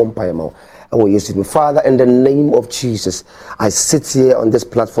 My mompai ma. Oh yes, Father, in the name of Jesus, I sit here on this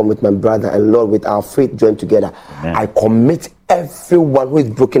platform with my brother and Lord, with our faith joined together. Amen. I commit everyone who is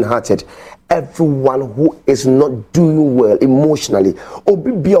broken-hearted, everyone who is not doing well emotionally.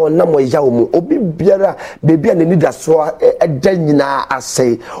 Obi bia onamo yawo obi biara baby and need so edanina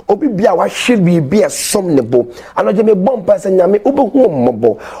asay obi bia wa hwe bi somnebo anoje me bompa se nyame obehu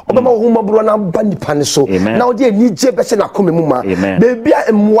mmobo obema hu mmobro na bani pane so na ode anije be se na kome mu ma baby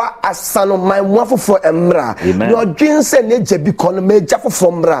emwa asano my mwafofo emra no dwense ne jabi kono me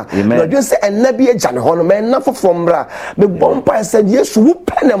jafofo mra no dwense enabi eja ne hono me nafofo mra me bompa se yesu wo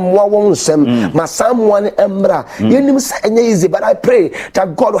pene mwa won nsem ma someone emra yenim se enye easy, but I pray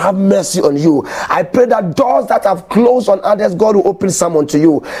that God will have mercy on you. I pray that doors that have closed on others, God will open some unto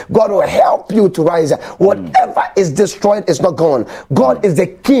you. God will help you to rise. Whatever is destroyed is not gone. God is the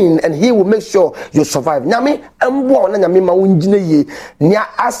king and he will make sure you survive. Nyame embo na nyame ma wonjine ye nya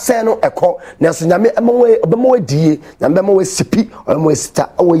aseno eko na so nyame emwe obemo die nyame emwe sipi emwe sta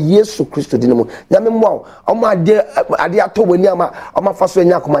o Yesu Kristo dinimo nyame mwa omo ade ato wani ama omo faso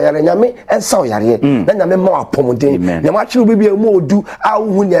nya akoma yare nyame ensa yare na nyame ma apomden nyame achiru bibi emu odu a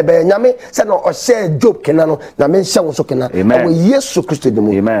hu ne be nyame se no o share Job kena no nyame nhya wo so kena o Yesu Kristo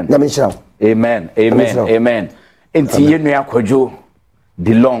dinimo nyame nhya. Amen. enti ye nua kwadwo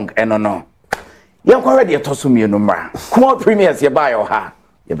the long eno yen kwa ready to so mienu mra Kumawood Premieres ye ba yo ha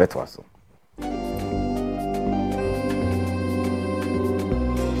ye beto aso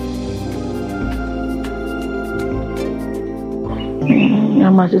I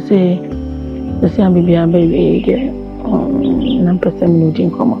must say the same baby and baby and person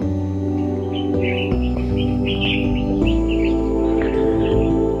meeting come on.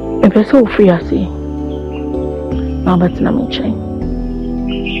 If you're so free, I see. Now, but I'm in chain.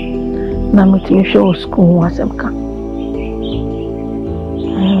 Now, I'm to show school once I'm come.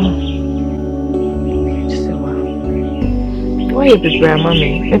 Why you be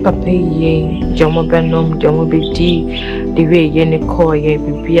mommy? Me papa ye, Jomo Benum, Jomo BD, the way ye ne call ye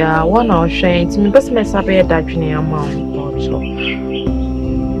be 1 hour shine to me, best mess up a dodging amount also.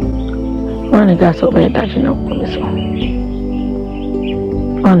 One got over a dodging of police.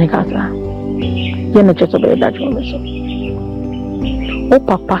 One got that. You're not just over a dodging of so. Oh,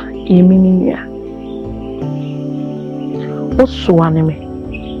 papa, you mean ya? What's so anime?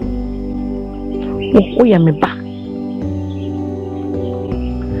 Oh, yeah, me back.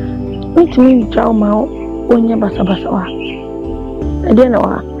 Wait me chow mao onya basa wa ede na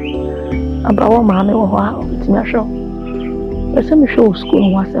wa abawo maame wo ha bitimi ahwo ese me show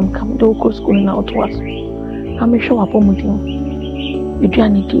school wasem kam do ko school na otwas am show apomudin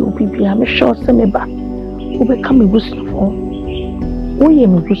eduane di obibia me show se me ba wo be kam ebusufo wo ye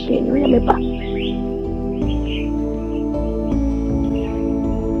me busu ni wo ye me ba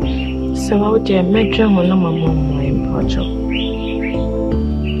so wo de medwe ho na mama mo impocho.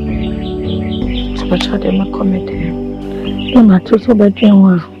 But I didn't commit him. No matter so bad,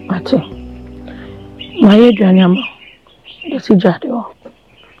 Mate. My Adrian, the Sijado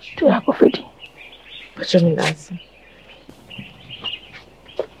to Akofiti. But you mean that's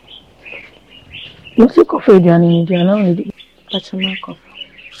no sick of Adrian in Indiana already. But you're not.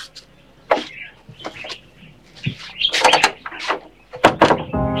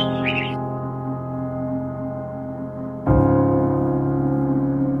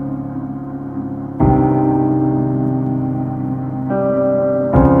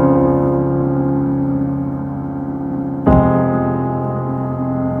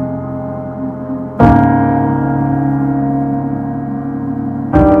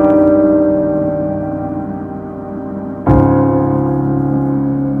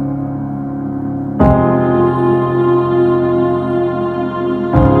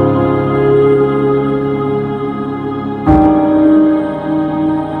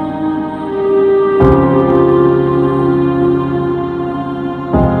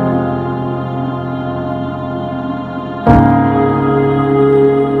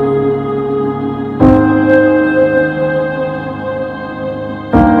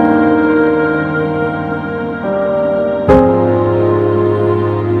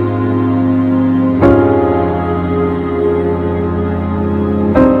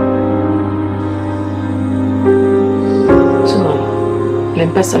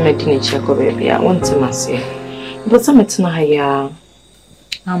 Some medicine check over baby. I want to massage. But some it's not here.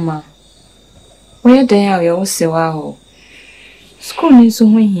 Mama, where they are, you say wow. School is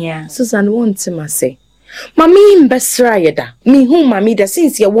over here. Susan wants to massage. Mammy, best rider. Me whom mammy da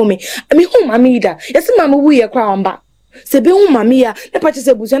since your woman. Me whom mammy da. Yes, mamma, we are crown back. Say be whom mammy. The party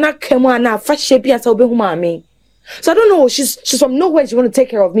said, Buzana came on now, fast shape and so be whom mammy. So I don't know. She's from nowhere. She want to take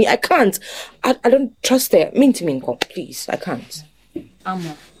care of me. I can't. I don't trust her. Mean to me, please. I can't.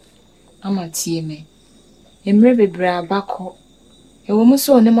 Ama tie me. Emre bebre abako. E wo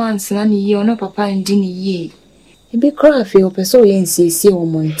muso ne manse na ne ye ono papa ndi ne ye. E bi kra afi opeso ye nsiesie wo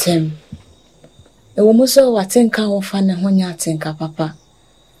montem. E wo muso watenka wo fa ne honya atenka papa.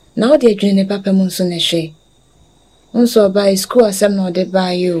 Na wo de adwene ne papa mu nso ne hwe. Nso ba school asem na ode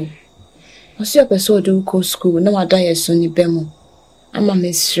ba yo. Osi opeso de ko school na wada yeso ni bemu. Ama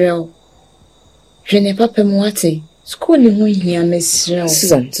mesrel. Dwene papa mu wate. School ni ho hia mesrel.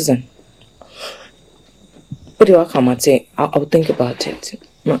 Susan. What do I come and say? I'll think about it.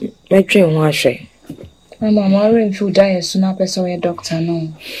 My dream was she. My mama already feel dire soon after saw a doctor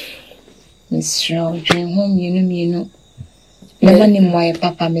no. Miss Shrow, dream home, you know. Never name why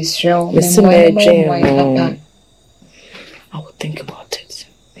papa, Miss Shrow. Papa. I will think about it.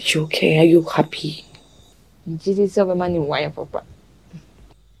 Are you okay? Are you happy? Jesus of a money why papa.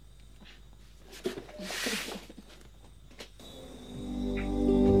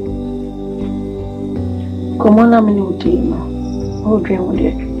 Come on, I'm in the team. Oh, dream with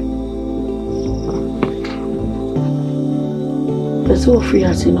it. The so free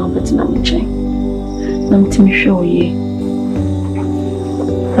as you know, but I'm chain. I'm to show you.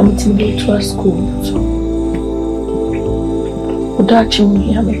 I'm to go to a school. Odachi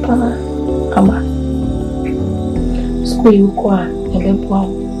me ya me pa ama. School you kwa ebe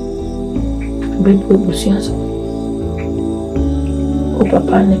po. Ebe po busiaso. O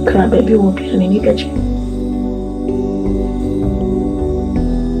papa ne kra baby wo bi ne ni gachi.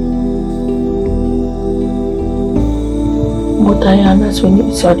 Motaya na so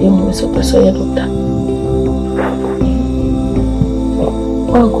ni sadi mo so pesa ya doctor.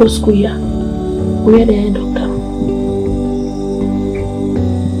 Wa ko school ya. We are doctor.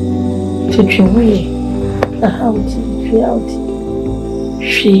 Chimwe. Out.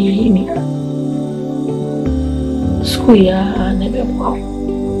 She me. School ya never wow.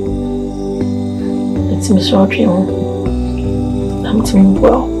 It's me sorry on. I'm to move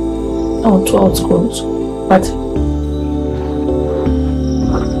well. I want to out schools. But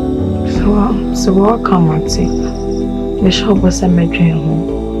so what come and see? The shop was a medicine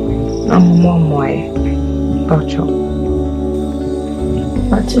home. I'm more about you.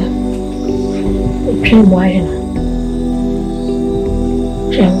 But Train wire.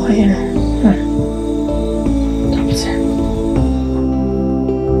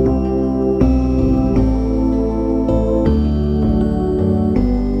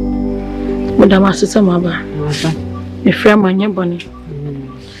 Madam Assistant Maba. My friend my bonny.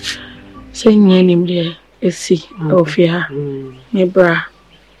 Say him there see of ya. My bra.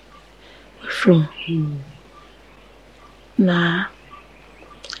 From na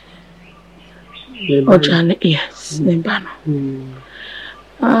Ojane, yes, Nebano.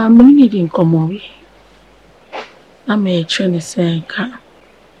 We need in common. I may train a saying,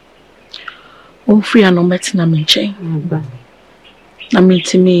 free and no better than me chain. I mean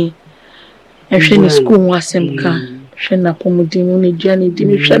to me, a train school was some car, Shana Pomodino, Johnny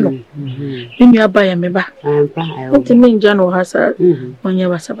Dimishano. You near by a member. What the main Jano has when you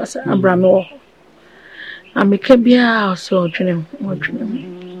was a Abramo. I make a beer so dream.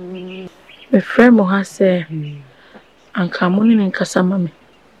 My friend has said, and come on in Casamami.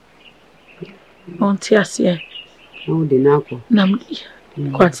 On Tiasia. Oh, the Napo. Namdi.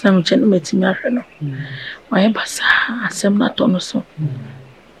 Quite some gentlemen to Marino. My bassa, I'm not on so.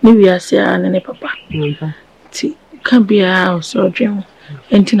 Maybe I say, and papa. Tea can be a house or dream.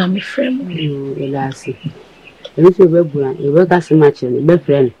 And Tina, my friend. You lassie. A little web, you work as a match and a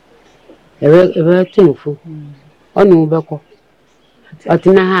friend. A very tuneful. Oh, no, Bacco.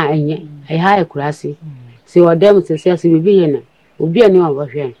 Otina enye ha ekurase se odem se se bibi yena obi ani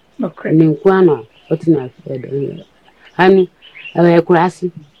obahwe ni nkwa na otina hani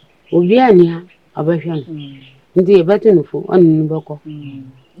ekurase obi ani ha obahwe ndi ebetu nufu onu boko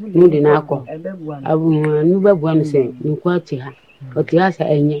nu de na akọ abu nu babu anu se nkwa ti ha oti ha sa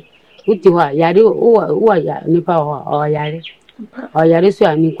enye uti ha yare o ya nipa ho o yare so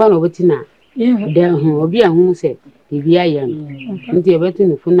ani nkwa na obetina de hu obi ahu se bibi aye nti ebetu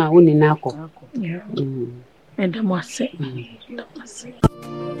nufu na oni na akọ edamase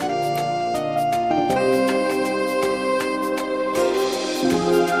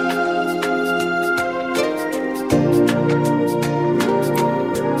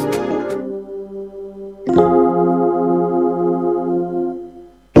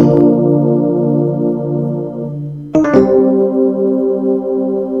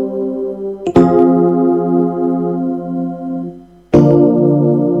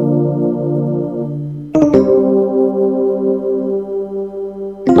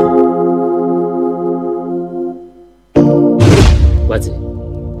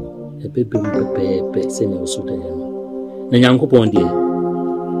Pepe sene osuda ya na nyankopon de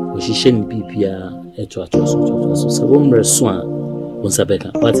o hihye ni bibia eto so sabo mreso a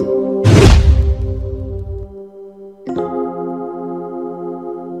wonsabeka wati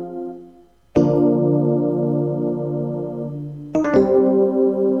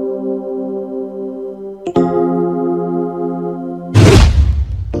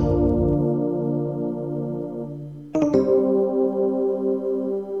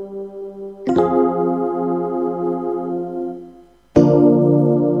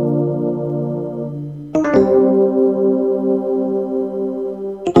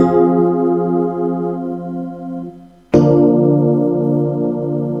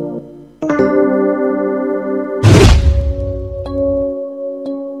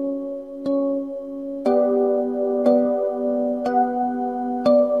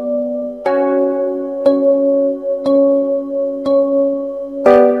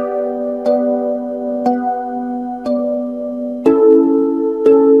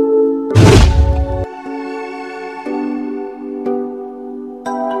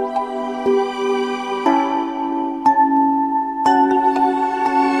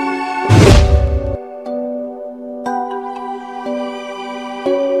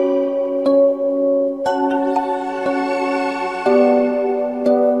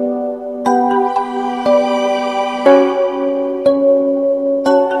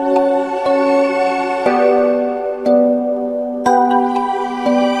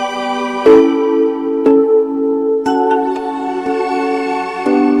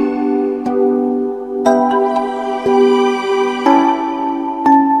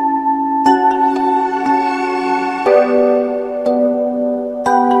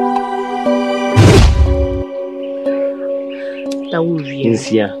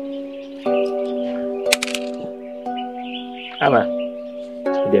nsia ama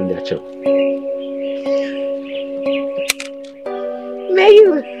dem da cho May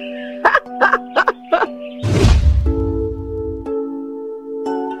you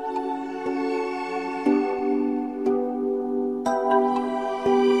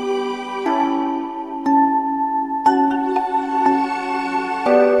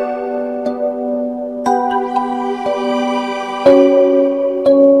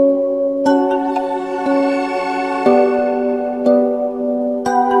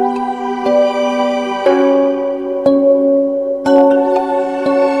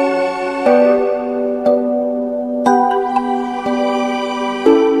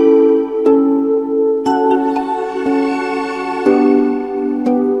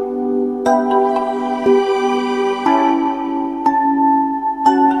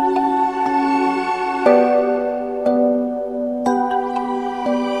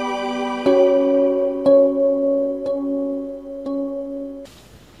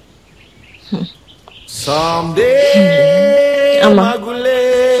Ama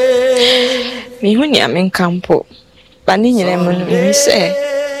me hu nya me nkampo ba ni nyina mu no mi se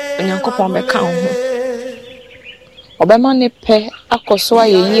onyankopon be ka ho obema ne pe akoso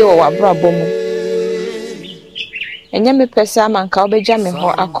ayeyi o wabrabo mu enya me pesa amanka obegya me ho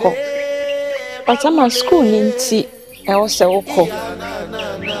akọ Otama school ni nti e wo se wokọ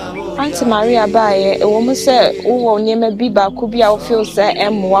Auntie Maria baaye e wo mu se wo nyema bi ba ko bi a wo feel se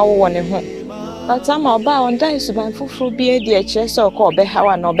emwa wo ne ho Otama oba on dan suban fufuru bi e di e kire se okọ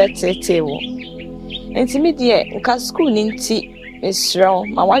obehawa na obetete wo Enti me die nka school ni nti esrew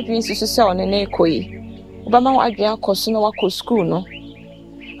ma wadwen susu se one na ekoyi obama wadwen akoso na wako school no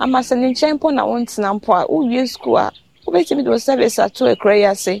ama se ni chempo na wontina mpo a uwie school a obetimi do service ato ekra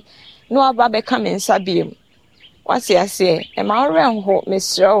yase no aba be ka me nsabiem wase ase e ma orenho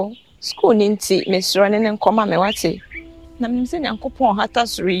mesrew school ni nti mesrew ne nkoma me wate na mnimse nyankopon hata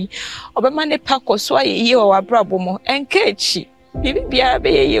sori obama ne pa koso ayeyi o wabrabo mo enka echi bibi biara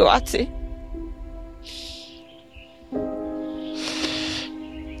be yeyi wate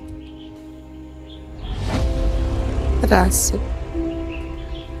Grazie.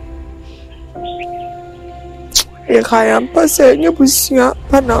 e kaya mpase nyebusia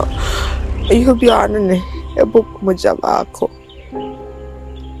pana iyo bianne e book mo jabako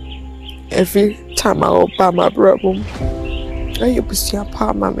every time I open my room ayo busia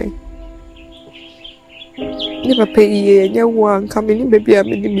pa mame ni papa ye nya wan kame ni baby a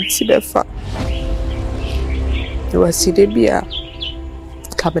me ni miti befa no aside bia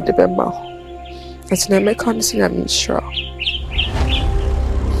kame de bemba asina me kan sina me sure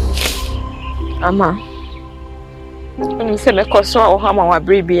ama oni se me koso a ohama wa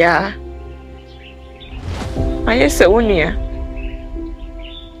brebia aye se wonia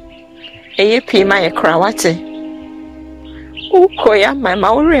eye pima ye krawate uko ya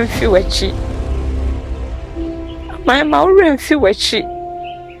mama ure mfi wachi mama ure mfi wachi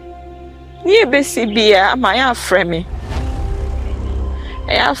ni ebesi bia ama ya frame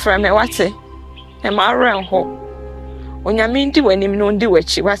ya frame wate e ma ure ho onyame ndi wanim no ndi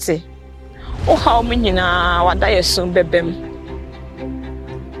wachi wate o ha me nyina wada yesun bebem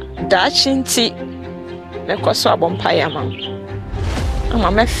da chinti me koso abompa ya ma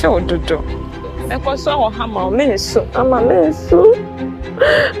ama me fe ododo me koso ho ha ma me so ama me so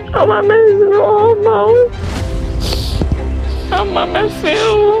ama me so ama me fe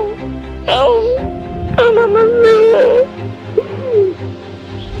ama me fe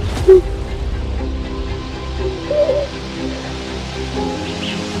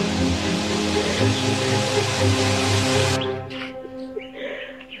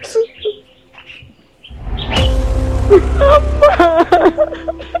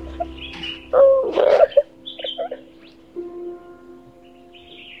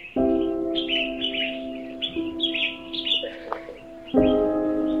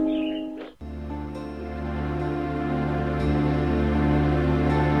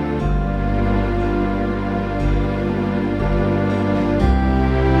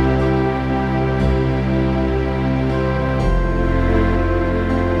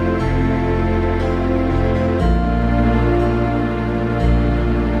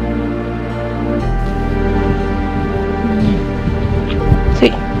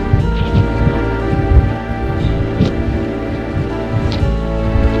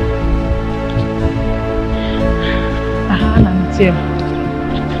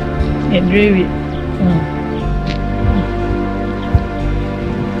Really.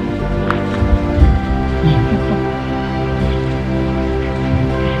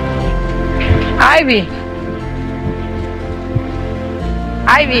 Ivy.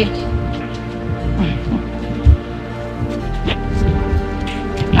 Ivy.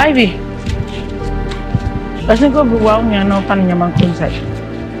 Ivy. I think I'll be well, me and no fan in your man's inside.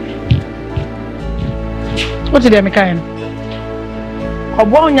 What did I make?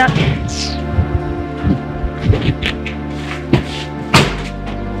 Obonya.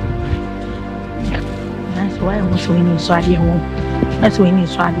 That's why I was winning Swadi home. That's winning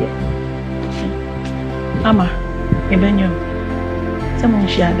Swadi. Ama, Ebenyo. Someone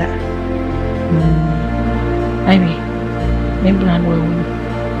share that. Ivy, maybe I will win.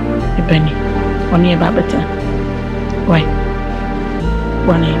 Ebeni, on your babeta. Why?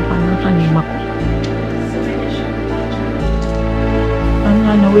 One year, one year,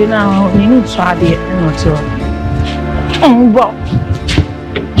 I know we now need Swadi and not so. Well,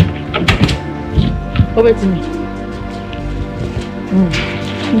 over to me.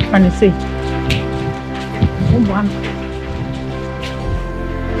 I'm trying to say. One.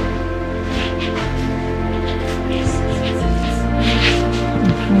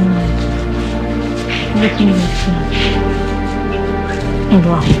 Let me see.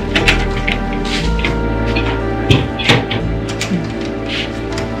 Wow.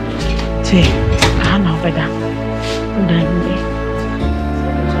 See, I know better.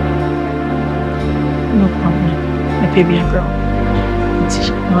 No problem. My baby and girl.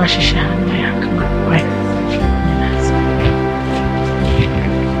 No, she shall not come up. Why?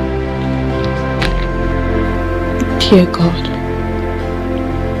 Dear God,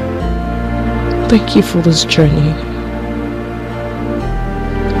 thank you for this journey.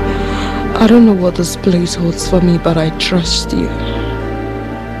 I don't know what this place holds for me, but I trust you.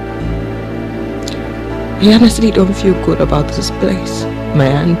 I honestly don't feel good about this place, my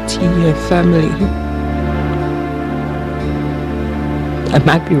auntie, her family. I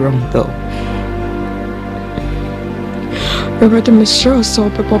might be wrong though. I read the Michelle saw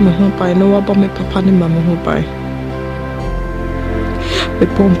people me home by no about my papa and mama home by. The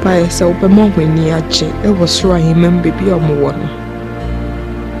Pompa is so be more when near it was right, and baby on one.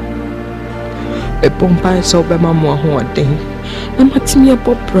 The Pompa is so be mamma who are ding. I'm at me up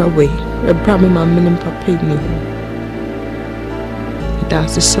Broadway, a brammy mamma and papa.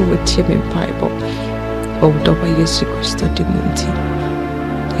 That's the so with him in Bible. Oh, double yes, Christa de Monte.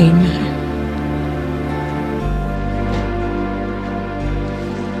 Amen.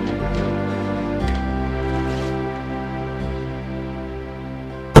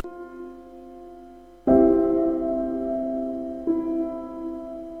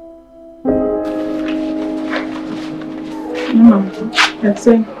 That's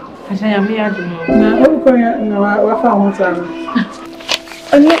it. I say I'm here. No, I'm going. No, I found one.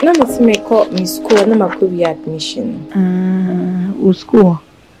 Let me make up my school. I'm a career admission. School.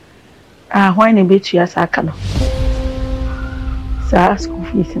 Why not bet you as I can? So school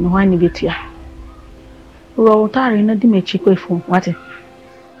fees and why not bet you? Rotary na di me chikwe phone. What?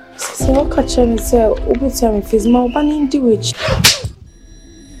 So what catch me say? Obi tell me fees. Ma oba ni ndi which?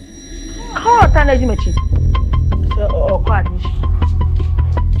 How time na di me chi? So or admission.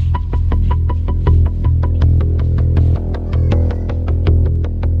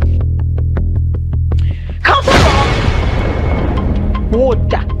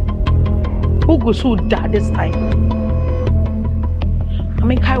 Who goes so that this time? I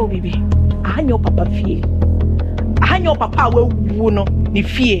mean, Kyle, baby. I know Papa fear. I know Papa will no ni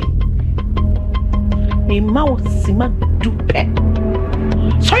fear. Me mouth sima do pet.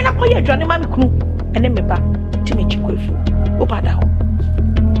 So I know you're Johnny Mammy Crew and then me back to me chiquifu. Opada.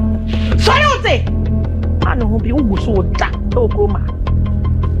 So I don't say, I know who goes so that. Oh, go ma.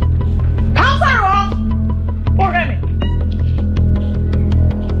 How's that wrong? For him.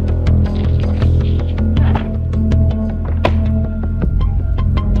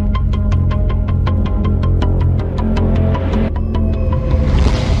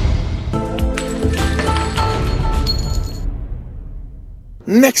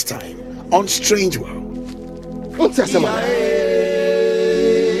 Next time on Strange World. What's that, man?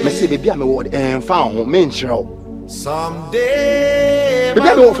 Messi, baby, I'm a word and found home, main show. Someday, baby,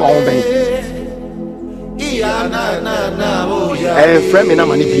 I'm a phone, baby. And friend me,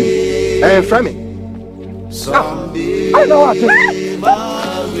 I'm an idiot. And friend me. Someday, I know what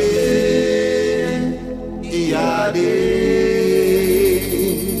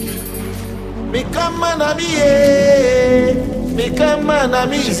me come on, me come on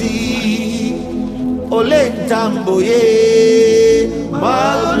amizi ole tamboye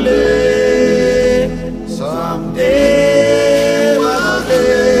maole someday maole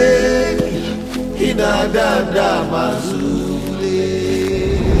idada mazule.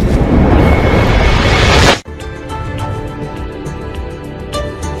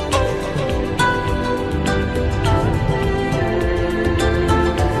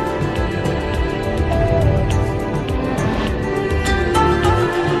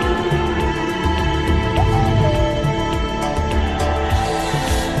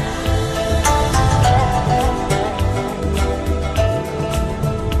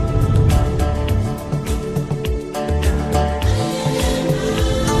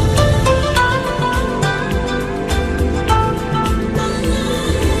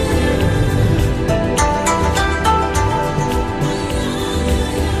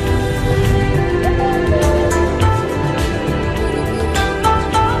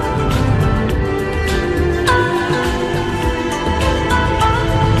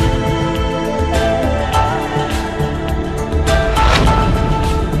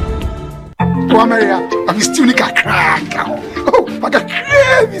 Maria, I'm still like a crack. Oh, like a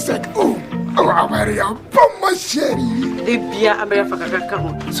crave is like, oh, Maria, Poma Sherry. Ebia Amelia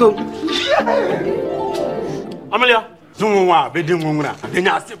Fakaka. So, Amelia, Zumwa, Bedimuna, then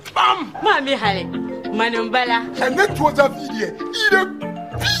I said, Bam, Mammy Harry, Manumbella. And that was a video.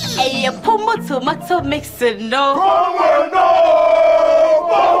 A pomo tomato mixer, no. Pomo, no.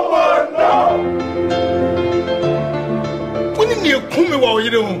 When you come while you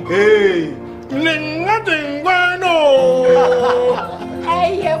don't, hey, nothing, no.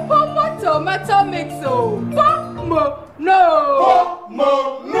 A pomo tomato mixer, pomo, no.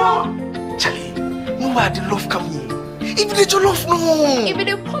 Charlie, nobody love coming. If they don't love, no. If it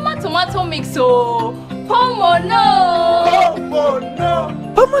is pomo tomato mixer, pomo, no.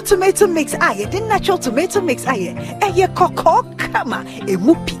 Pomo tomato mix aye, the natural tomato mix aye. Eye koko kama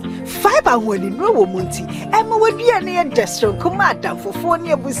emupi. Fiber when in no munti. Emma would be an ear destro kumada for 4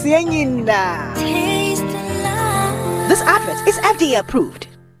 years busy. This advert is FDA approved.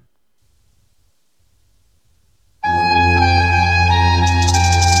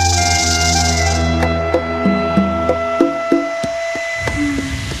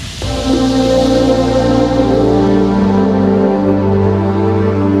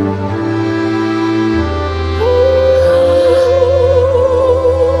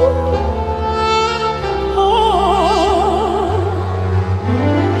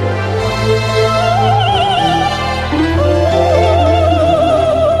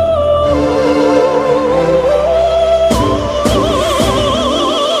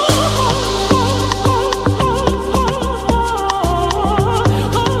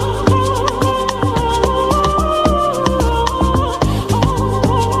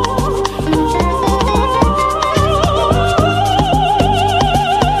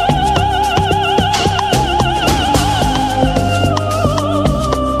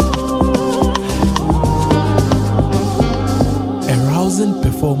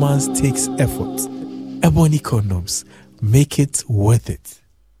 Performance takes effort. Ebony condoms make it worth it.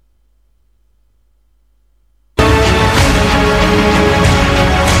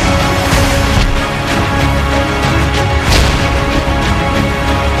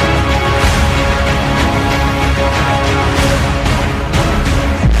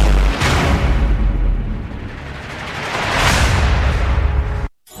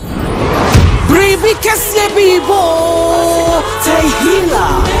 Baby, Cassie, Tahila.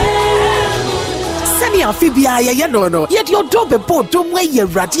 Semi amphibia, no. Yet your dog boat don't weigh your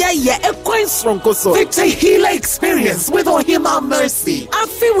radia, a coin stroncoso. The Tahila experience with Ohima Mercy. I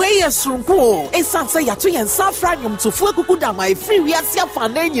feel way as stronco. A Sansa Yatu and Safranium to Fukuda, my free Yasia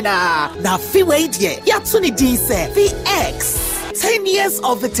Fanenina. Now, feel wait ye. Yatsuni D said, VX. 10 years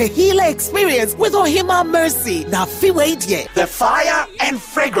of the Tahila experience with Ohima Mercy. Now, wait ye. The fire and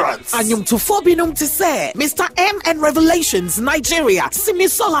fragrance. Anyum to Fobinum to say, Mr. M and Revelations, Nigeria.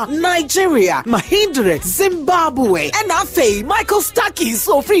 Simisola, Nigeria. Mahindra, Zimbabwe. And Afe, Michael Stuckey,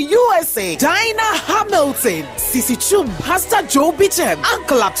 so free USA. Dinah Hamilton. Sissy Chum, Pastor Joe Bichem,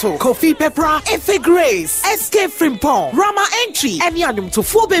 Uncle Ato, Kofi Pepra, Efe Grace, SK Frimpong, Rama Entry, and Yanum to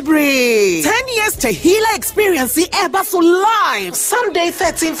Fobebre. 10 years Tahila experience, the Ebaso Live. Sunday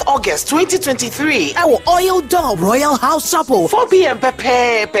 13th August 2023. Our Oil Dome Royal House Chapel 4 p.m.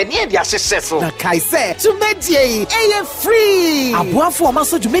 Pepe Penyedia Sheseso. Na Kaise to Medie AM free. Abua for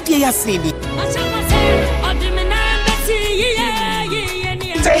Maso to Medie Yasini.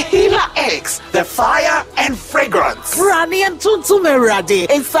 Tahila X, the fire and fragrance. Rani and Tuntumerade.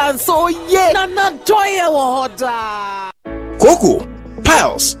 And so ye na toya wahoda. Koko,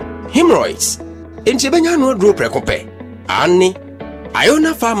 piles, hemorrhoids. Intebenya no dro prekope. Annie,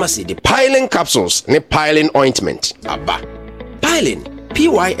 Iona Pharmacy, the piling capsules, ne piling ointment. Abba. Piling,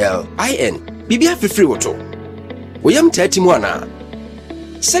 P-Y-L-I-N, Bibia Fifri Woto. William Tetimwana.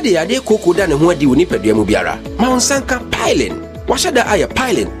 Said the idea Koko dan and Wadi Unipedia Mubiara. Mount Sanka piling. Washada aya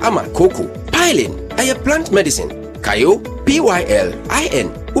piling, ama Koko. Piling, aya plant medicine. Kayo, P-Y-L-I-N.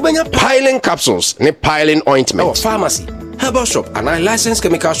 Ubenya piling capsules, ne piling ointment. Our pharmacy. Herbal shop and I licensed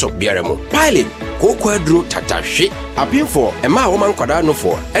chemical shop Biaremo. Piling, Koko Dro Tatashi. Appeal for a ma woman kwada no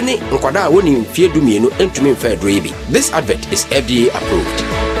for any nkwada woni fie dumienu entumi fair drebi. This advert is FDA approved.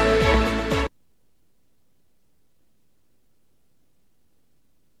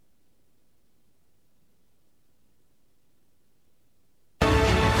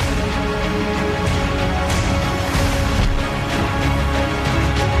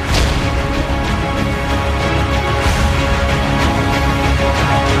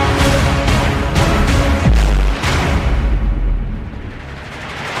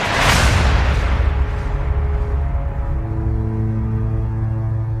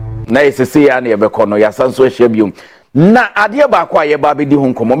 na esese ya na yebekọ no ya sanso ehia biom na ade ba kwa ye ba bedi ho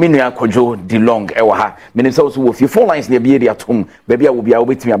nkomo me nua kojo di long ewa ha menim se wo fi phone lines na bi eri atom ba bia wo bia wo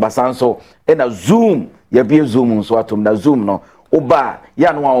betimi abasanso e na zoom ye bi zoom nso atom na zoom no oba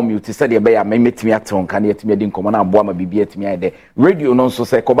ya no wa mute se de be ya metimi aton kan ye timi edi nkomo na aboa ma bibia timi ade radio no nso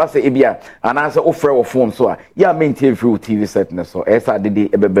se koba se ebia ana se ofre wo phone so a ya maintain free TV set ne so esa de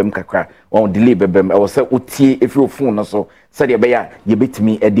ebebem kakra on delay bebem e wo se otie efri phone no so se de be ya ye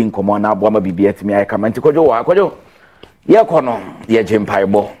betimi edi nkomo na aboa ma bibia timi ay comment kojo ye kono ye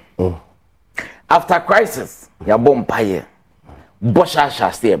jempaibo after crisis ya bompaye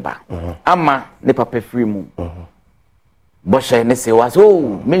boshasha steba ama ne papa free mu bosha ne se was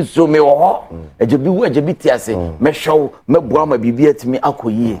me so me ho ejebi wu ejebi tiase me hwow me boa ma bibia timi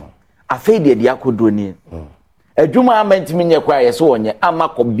akoyie afei de akodo ni adwuma amantimi nye kwa ye so wonye ama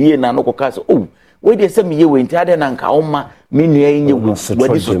ko bie na no koka se we de se me ye we ntia de na nka oma me nua yin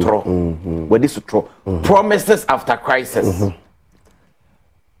wadi sutro promises after crisis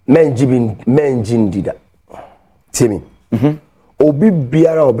menjindida timi obi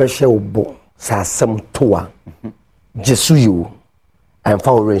biara obehye obo sasem toa jesu yo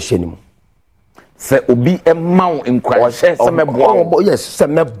amfa orenhyenim se obi emaw enkwahye se meboa yes se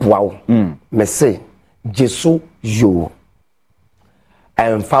meboa me say jesu yo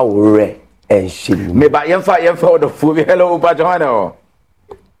amfa ore enhyenim me ba yemfa odo bi hello ba johana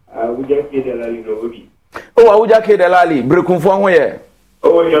Awuja Kedelali no obi. Awuja Kedelali brekunfo ho ye.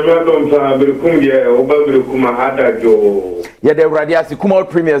 Nyame don ta brekun ye oba brekum hada jo. Ye de Awurade ase Kumawood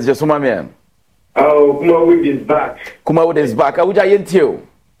Premieres je so ma me. Kumawood is back. Kumawood is back. Awuja yentio.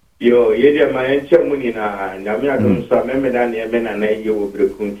 Yo, ye de ma enche muni na nyame don sa meme da ne me na ye wo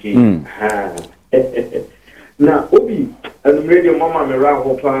brekun ti. Ha. Na obi anumre de mama me ra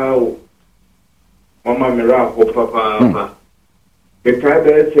ho pa o. Mama me ra ho pa. The tribe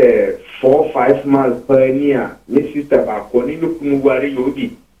is 4-5 months per year. My sister back on in the Kumawood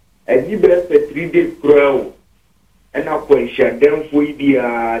Yogi. And you best a 3 days grow. And I question them for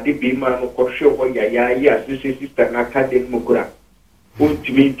the Bima of Kosho or Yaya, sister Nakadin Mukura. Won't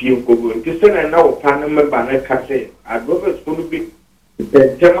me Pio Kogo. To send an hour Panama Banner Casse. I drove a spoon bit.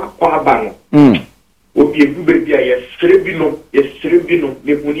 The Tema Pabano. Would be a good baby. Yes, Srebino,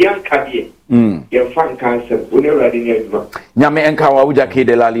 the Munian Cadie. Your fan cancer, we never had any idea. Nyame enka wa Awuja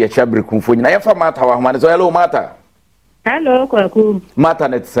Kedelali chabri kumfu nyina yefa mata wa hama so hello mata. Hello kwaku. Mata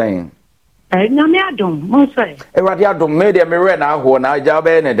net saying. Nyame adom mo say. Ewade adom me de me re na aho na aja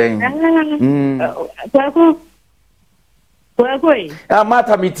be ne den. Kwaku.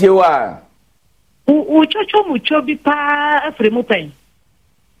 Mata mitie wa. U chocho mucho bi pa afrimu pen.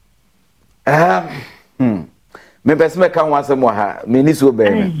 Me pesme kan wasem wa ha me ni so be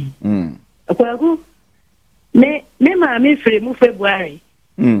me. Kwaku me ma me fremu February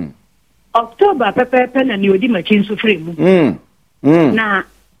October pepe na ni odi machin so fremu na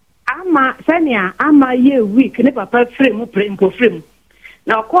ama sania ama ye week ne papa fremu prempo fremu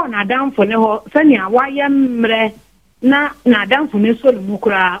na ko na damfo ne ho sania waye mre na damfo ne so mu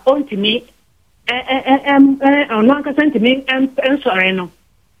kura ontimi ono anka sentimi sorry no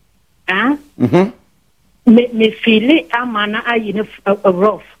me feel ama na ayi ne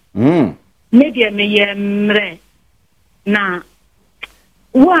rough media me yemre na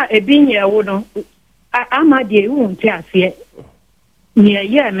wa ebinye wo no ama de wonti ase ni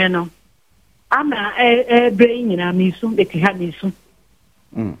ye me no ama brain nyina misu de ha misu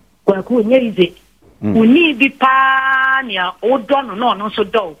kwa ku nye ize uni bi pa ni odo no so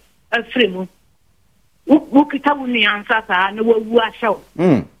do afremu wo kita wuni ansa sa na wawu ahyew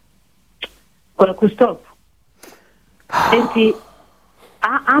kwa ku stop enti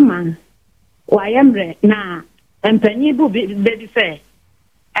ama wayemre na empanyi bu baby say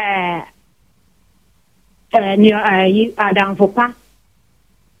ni adamfo pa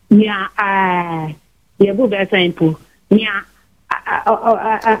ni ye bu be simple ni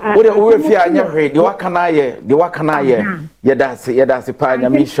we fi anya hwe de wakana ye ye dase pa nya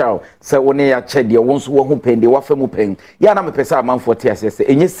mishaw se woni ya che de wonso wo hu pen de wafa mu pen ya na mepesa amanfo te ase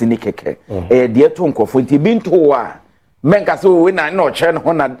enye sini keke de to nkofo nti binto wa menka so we na che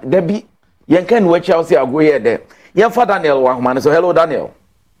no na dabi yenka no achi ase agoye de yen fa Daniel wa homa so hello Daniel.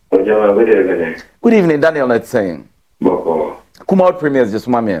 Good evening Daniel not saying Kumawood Premieres just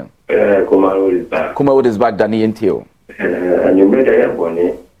my man. Kumawood is back Danny Intio. And you made a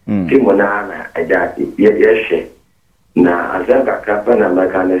bonnet, Timonana, a jati, yes, na Azaka Kapana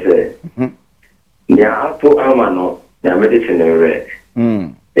Macanese. Nya to Amano, na medicine red.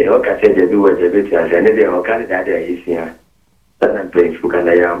 The Hoka said they do what they did, and the Hoka that is here. That I'm paying for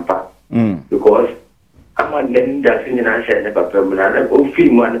Kanayampa. Because ama nen da sin na hye ne papa mu na o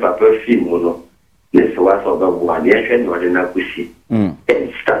film one papa film no ne so wa so ba bo ade hye no de na kusi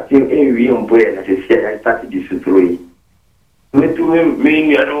and starting in we on boy na se I started this through me to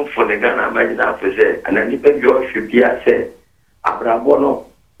me I don't for the Ghana imagine for say and I depend your should be say abrabo no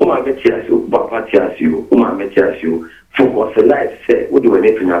o ma be tia si o papa tia si o ma me tia si o focus life say we do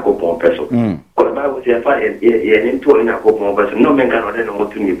anything akopon person ko ba wo say fa ye ni to ni akopon person no men ga no de no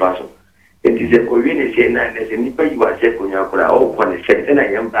to ni person. It is a Korean say na ne se nipa yi wa se konya kura o kwa ne se na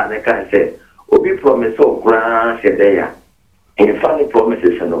yam ba na kan se obi promise o kura se de ya in funny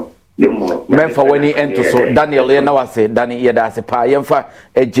promises no the more memfa wani ento so Daniel ye na wase Dani ye da se pa yemfa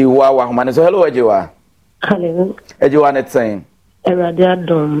ejiwa wa homa so hello ejiwa hello ejiwa net saying Erade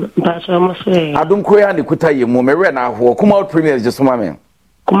adom pastor mo say adom koya ne kuta ye mu me re na ho Kumawood Premieres just ma me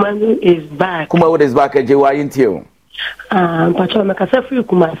Kumawood is back ejiwa yintio pastor me kasa free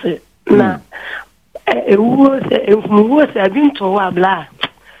Kumase na ewo se abinto wa bla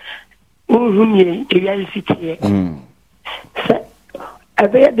unhunye reality se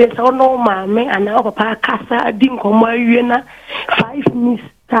abe de so no ma me ana papa kasa di nkomo awie na 5 minutes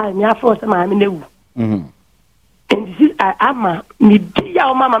time ya for se ma me newu and this is ama mi dia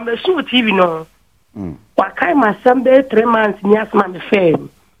o mama me so TV no wakai masambe 3 months ni asma me fam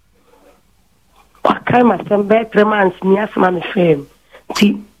wakai masambe 3 months ni asma me fam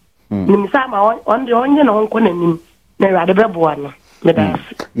ti nimisama onye na onko nanim na rade beboa no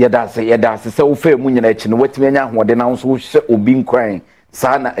yedase se wo fe mu nyina echi no watimi anya hode na so hye obi nkwan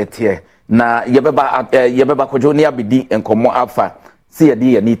saa na etie na yebeba kojo ne abidi enkomo afa se yede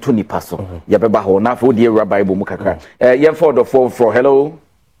ye ni to nipa so yebeba ho na fa odi ewura bible mu kakra yen for the for hello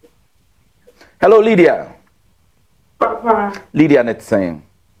Lydia papa Lydia net saying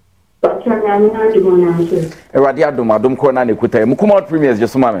papa nyanya adumona erade adum ko na ne kuta mu Kumawood Premieres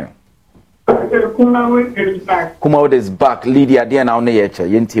just mama Kumawood is back. Lydia, dear now ne yeche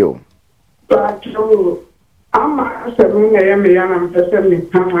yentio. But ama asemi na yemi yana mpese mi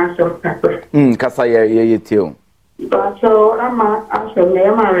kama so kakra. Kasa ye yetio. But ama asemi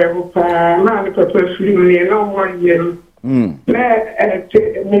yema rebupa na ni papa film ni no one year. Me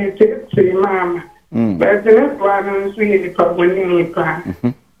te mama. But the next one so ye papa ni pa.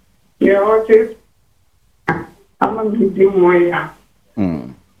 Ye otis ama bidi moya.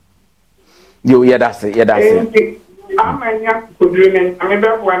 Yo yedase amanya kudune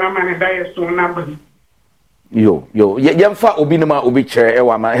ameba bwana mane daye so na ba yo yemfa obi nima obi chere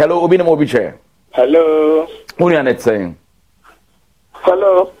ewa ma hello obi nima obi chere hello who you net saying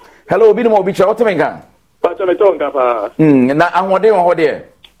hello obi nima obi chere otemenga pato me tonga pa na ahode won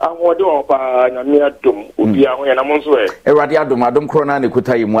pa nyame adom obi ahon ya na monso erade adom krona ne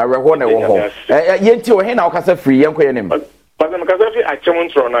kuta yi mu areho na wo ho yenti o he na okasa free yenko ye nem But I'm going to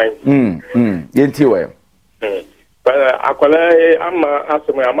achieve nine. Yenti we. But akwala ama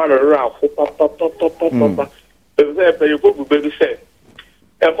asema ama rura papa. Say you go baby say.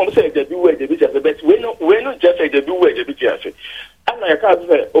 And from say the way the business but we no just say the way the business. And I can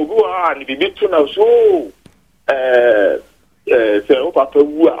say ogu and bibi to na so say o papa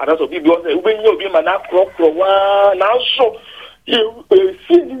wu ana so bibi o say we nyo bi ma na kro wa na so you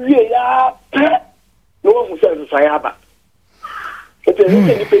see we ya no one say say aba. But the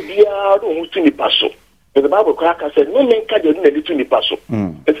Pebia don't to the paso. The Bible cracker said, no man can do any to the paso.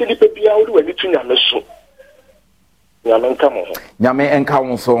 The Pebia do anything on the so. Yaman come on. Yame and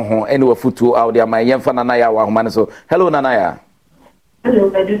counsel home anywhere foot out there. My young Nanaya woman so. Hello, Nanaya.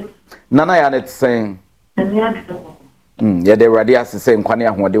 Hello, Eddie. Nanaya, it's saying. Yeah, they ready as the same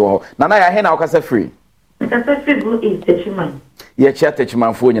Quania when they were. Nanaya, hen out as free. Because I feel is Techiman. Yeah, chat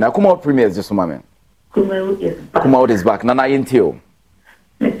Techiman for you. Now, Kumawood Premieres just a moment. Kumawood is back. Nana Yintio.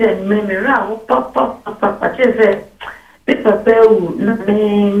 Mr. Memora, papa, chese. Papa, no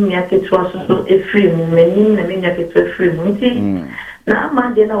man, yet was a free woman, and then yet a free woman. Now,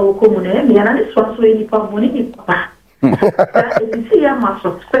 man, then I will come on him, and I was really papa. You see, I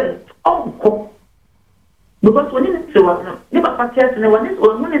must say, oh, because when it's one, never purchase, and one is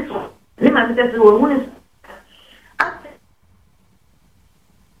one is one is.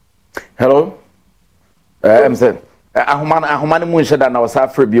 Hello? I'm saying. Ahumani Munshada na was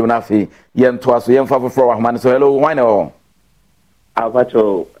after you na fi yen to aso yen fa for Ahumani so hello why no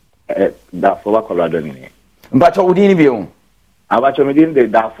abacho da for ba kwado ni mbacho udini bi o abacho me din de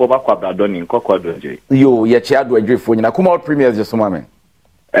da for ba kwado ni kokodo je yo ye chi ado adwefo nyina Kumawood Premieres just so me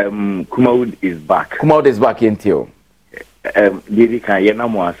Kumawood is back yentio didi kan ye na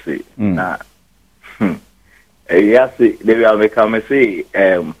mo ase na yes they will make come say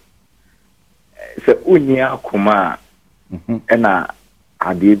se unya akoma na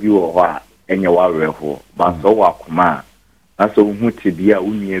ade bi wo ho a enya wareho ba so wakoma na so hu te bia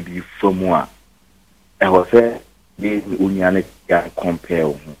unia bi famu a ho se bi unia ne ya compare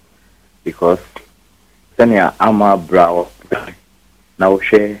ho because senia ama bra na wo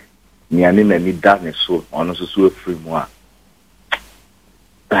hwe niane na ni da ne so ono so so afiri mu a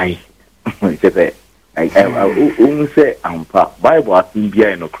ai say I say ampa Bible atin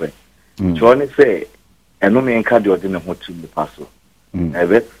bia no kre so ne say eno me nka de odine ho tu me paso say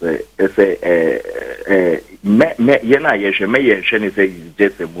me ye na ye hwe ne say it's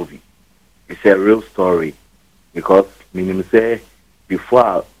just a movie. It's a real story because minimum say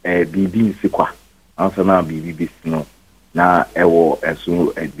before bibi nsikwa ansa na bibi bisino na ewo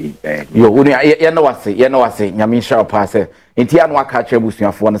esu bi yo woni ye no wase nyame sha paase enti anu aka kire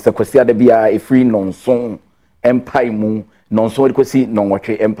busuafo no se kwasi ada bia e free nonson empire mu nonson de kwasi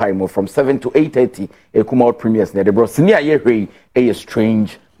nonwotwe empire mu from 7 to 8:30 e Kumawood Premieres na de bro sini aye hwei a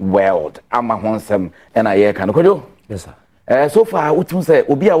strange world ama honsem and aye kan kojo yes sir so far utum say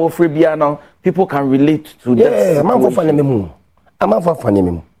obi a wo free bia no people can relate to that amam fa ne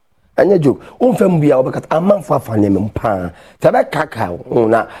memu anya joke unfam bia obekat amam fa ne pa tabe kaka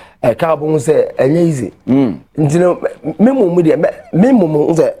na ka bo se anya easy ntino memu mu de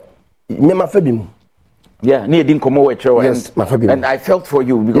memu se me ma fa bi mu yeah near din komo we chero yes, and I felt for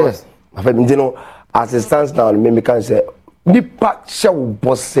you because yes, ma fa bi ntino as it stands now me can say nipa show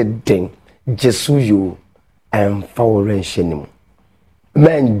boss den jesu you and foreign shenim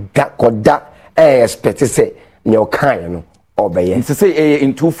men da koda expect say no kind no obey to say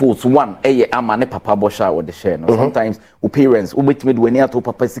in two folds one ama ne papa bosha or the share no sometimes o parents o betime do ani ato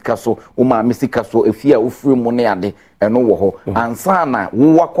papa sika so o ma me sika so afia o free mo ne ade eno wo ho ansa na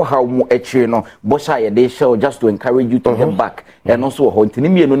wo wakọ mu echi no bosha ye dey share just to encourage you to get back eno so ho ntini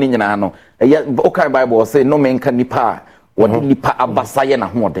mienu ne nyina no o kan Bible say no men kan nipa wodi nipa abasa ye na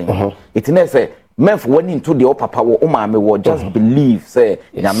ho den itine say Mef when into the papa wo maame wo just believe say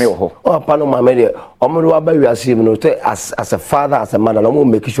nyame wo ho o papa no maame de omodo aba wiase mu no as a father as a mother no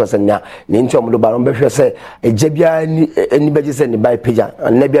make sure say nya ne nti omodo ba no be hwe say eje bia ni beje say ni bai page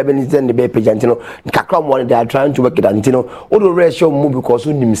na bia be ni say ni bai page ntino kakra mo they are trying to work it ntino o do ratio mu because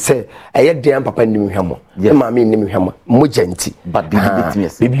o nim say eye den papa nim hwemo e maame nim hwemo mo janti but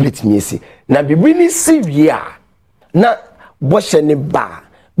bibi bitimiesi na bibi ni sivia na bo hye ni ba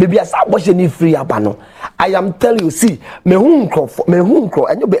baby as abortion ni free abano I am telling you see me hu nkro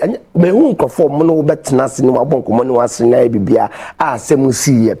mo no betena se ni wabon ko mo no ase na bibia asem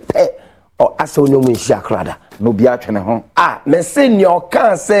si ye pe o ase onyo mu nshi akrada no bia twene ho me se ni o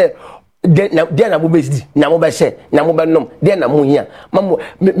kan se de na mo besdi na mo be hye na mo be nom de na mo hia mamo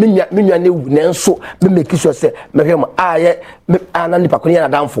me nwa na ewu na nso me make sure se me hwe mo ye ana ni pakoni na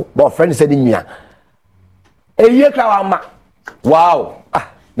damfo bo friend se ni nwa eye ka wa ma wow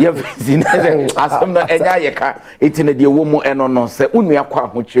yeah, asem na enya yeka etine de wo mu eno no se unu akwa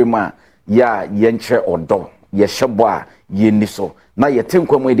ahokyerema ya ye nkyere odo ye hyebo a ye ni so na ye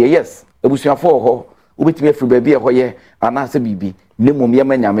tenkwam de yes ebusuafo ho obetimi afiri ba bi e ho ye ana se bibi ne mum ye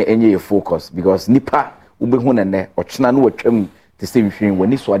manyame enye ye focus because nipa obehu nene ochena no watwam te se hwin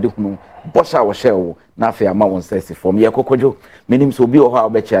wani so ade hunu bosha wo shewo na afi ama won sesi form ye kokojo menim so bi o ha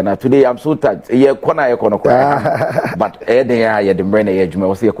obecha na today I'm so tired ye kona ye kono but eden ya ye de mre na ye adwuma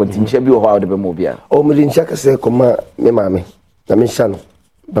wo se ye continue bi o ha de be mo bia o mi ncha ka se koma me mame na me ncha no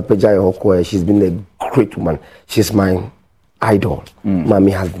papa jai hoko she's been a great woman, she's my idol.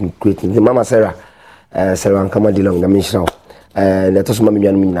 Mami has been great. The mama Sarah Sarah kama dilong na me ncha na to so mami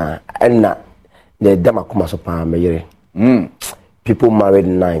nwa na enna the dama kuma so pa me yere people married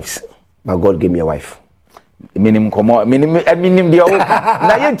nice, but God gave me a wife. Minim the old.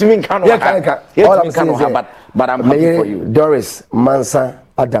 Now you to me can but I'm happy for you. Doris Mansa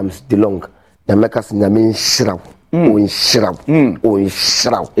Adams DeLong. The makers namin Shroud. Shroud.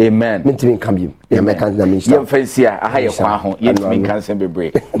 Amen. Meant to come you. The makers namin Shroud. Fancy a higher quaho. You mean cancer be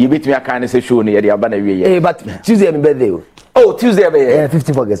break. You beat me a kind of show near the Abana. But Tuesday birthday. Oh, Tuesday,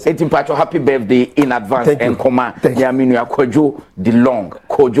 15 August. 18 Patrick, happy birthday in advance. Thank and Koma, Yaminu Kojo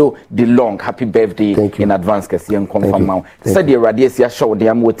DeLong, happy birthday in advance. Kasi and confirm. Said the Radiasia show the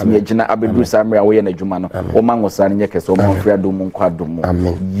Amwot Majina Abedu Samra way in a Jumano. Oman was signing Yakes or Monfredo Munquadumo.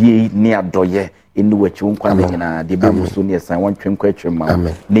 Ye near Doye. In which you won't na the Bible soon yes, I want to question ma.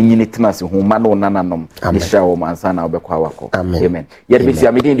 Ninitnas who mano nananum, the show mansana obequawako. Amen. Yet we see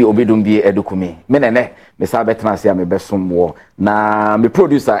a meeting the obedum be edukumi. Menene, Miss Abetnasia me besum war. Na me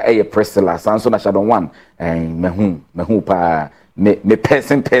producer a Priscilla, Sanson Shadow one, and mehu pa me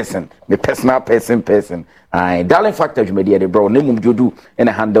person, me personal person. Darling factor you media the bro name jodu and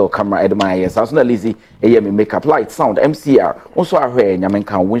a handle camera at my yes. As no lazy me makeup light sound MCR. Also I hear nyamen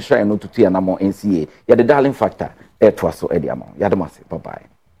kan win shine no to tia na mo NCA. Ya the darling factor to so ediamo. Ya the mase. Bye bye.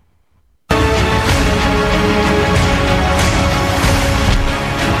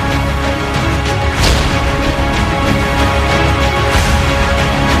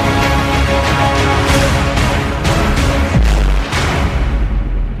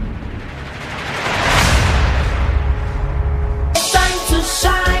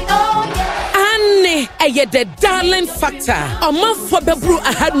 The darling factor. A month for the brew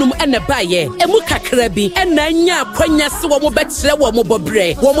a hadnum and a baye. Emu kakrabi and nanya kwanya so wo betre wo mo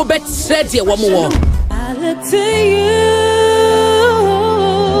bobre. Wo mo betre de wo mo. I look to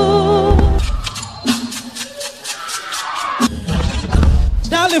you.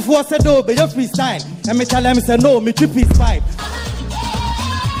 Darling for said no, be your freestyle. And me tell him say no, me trip is fine.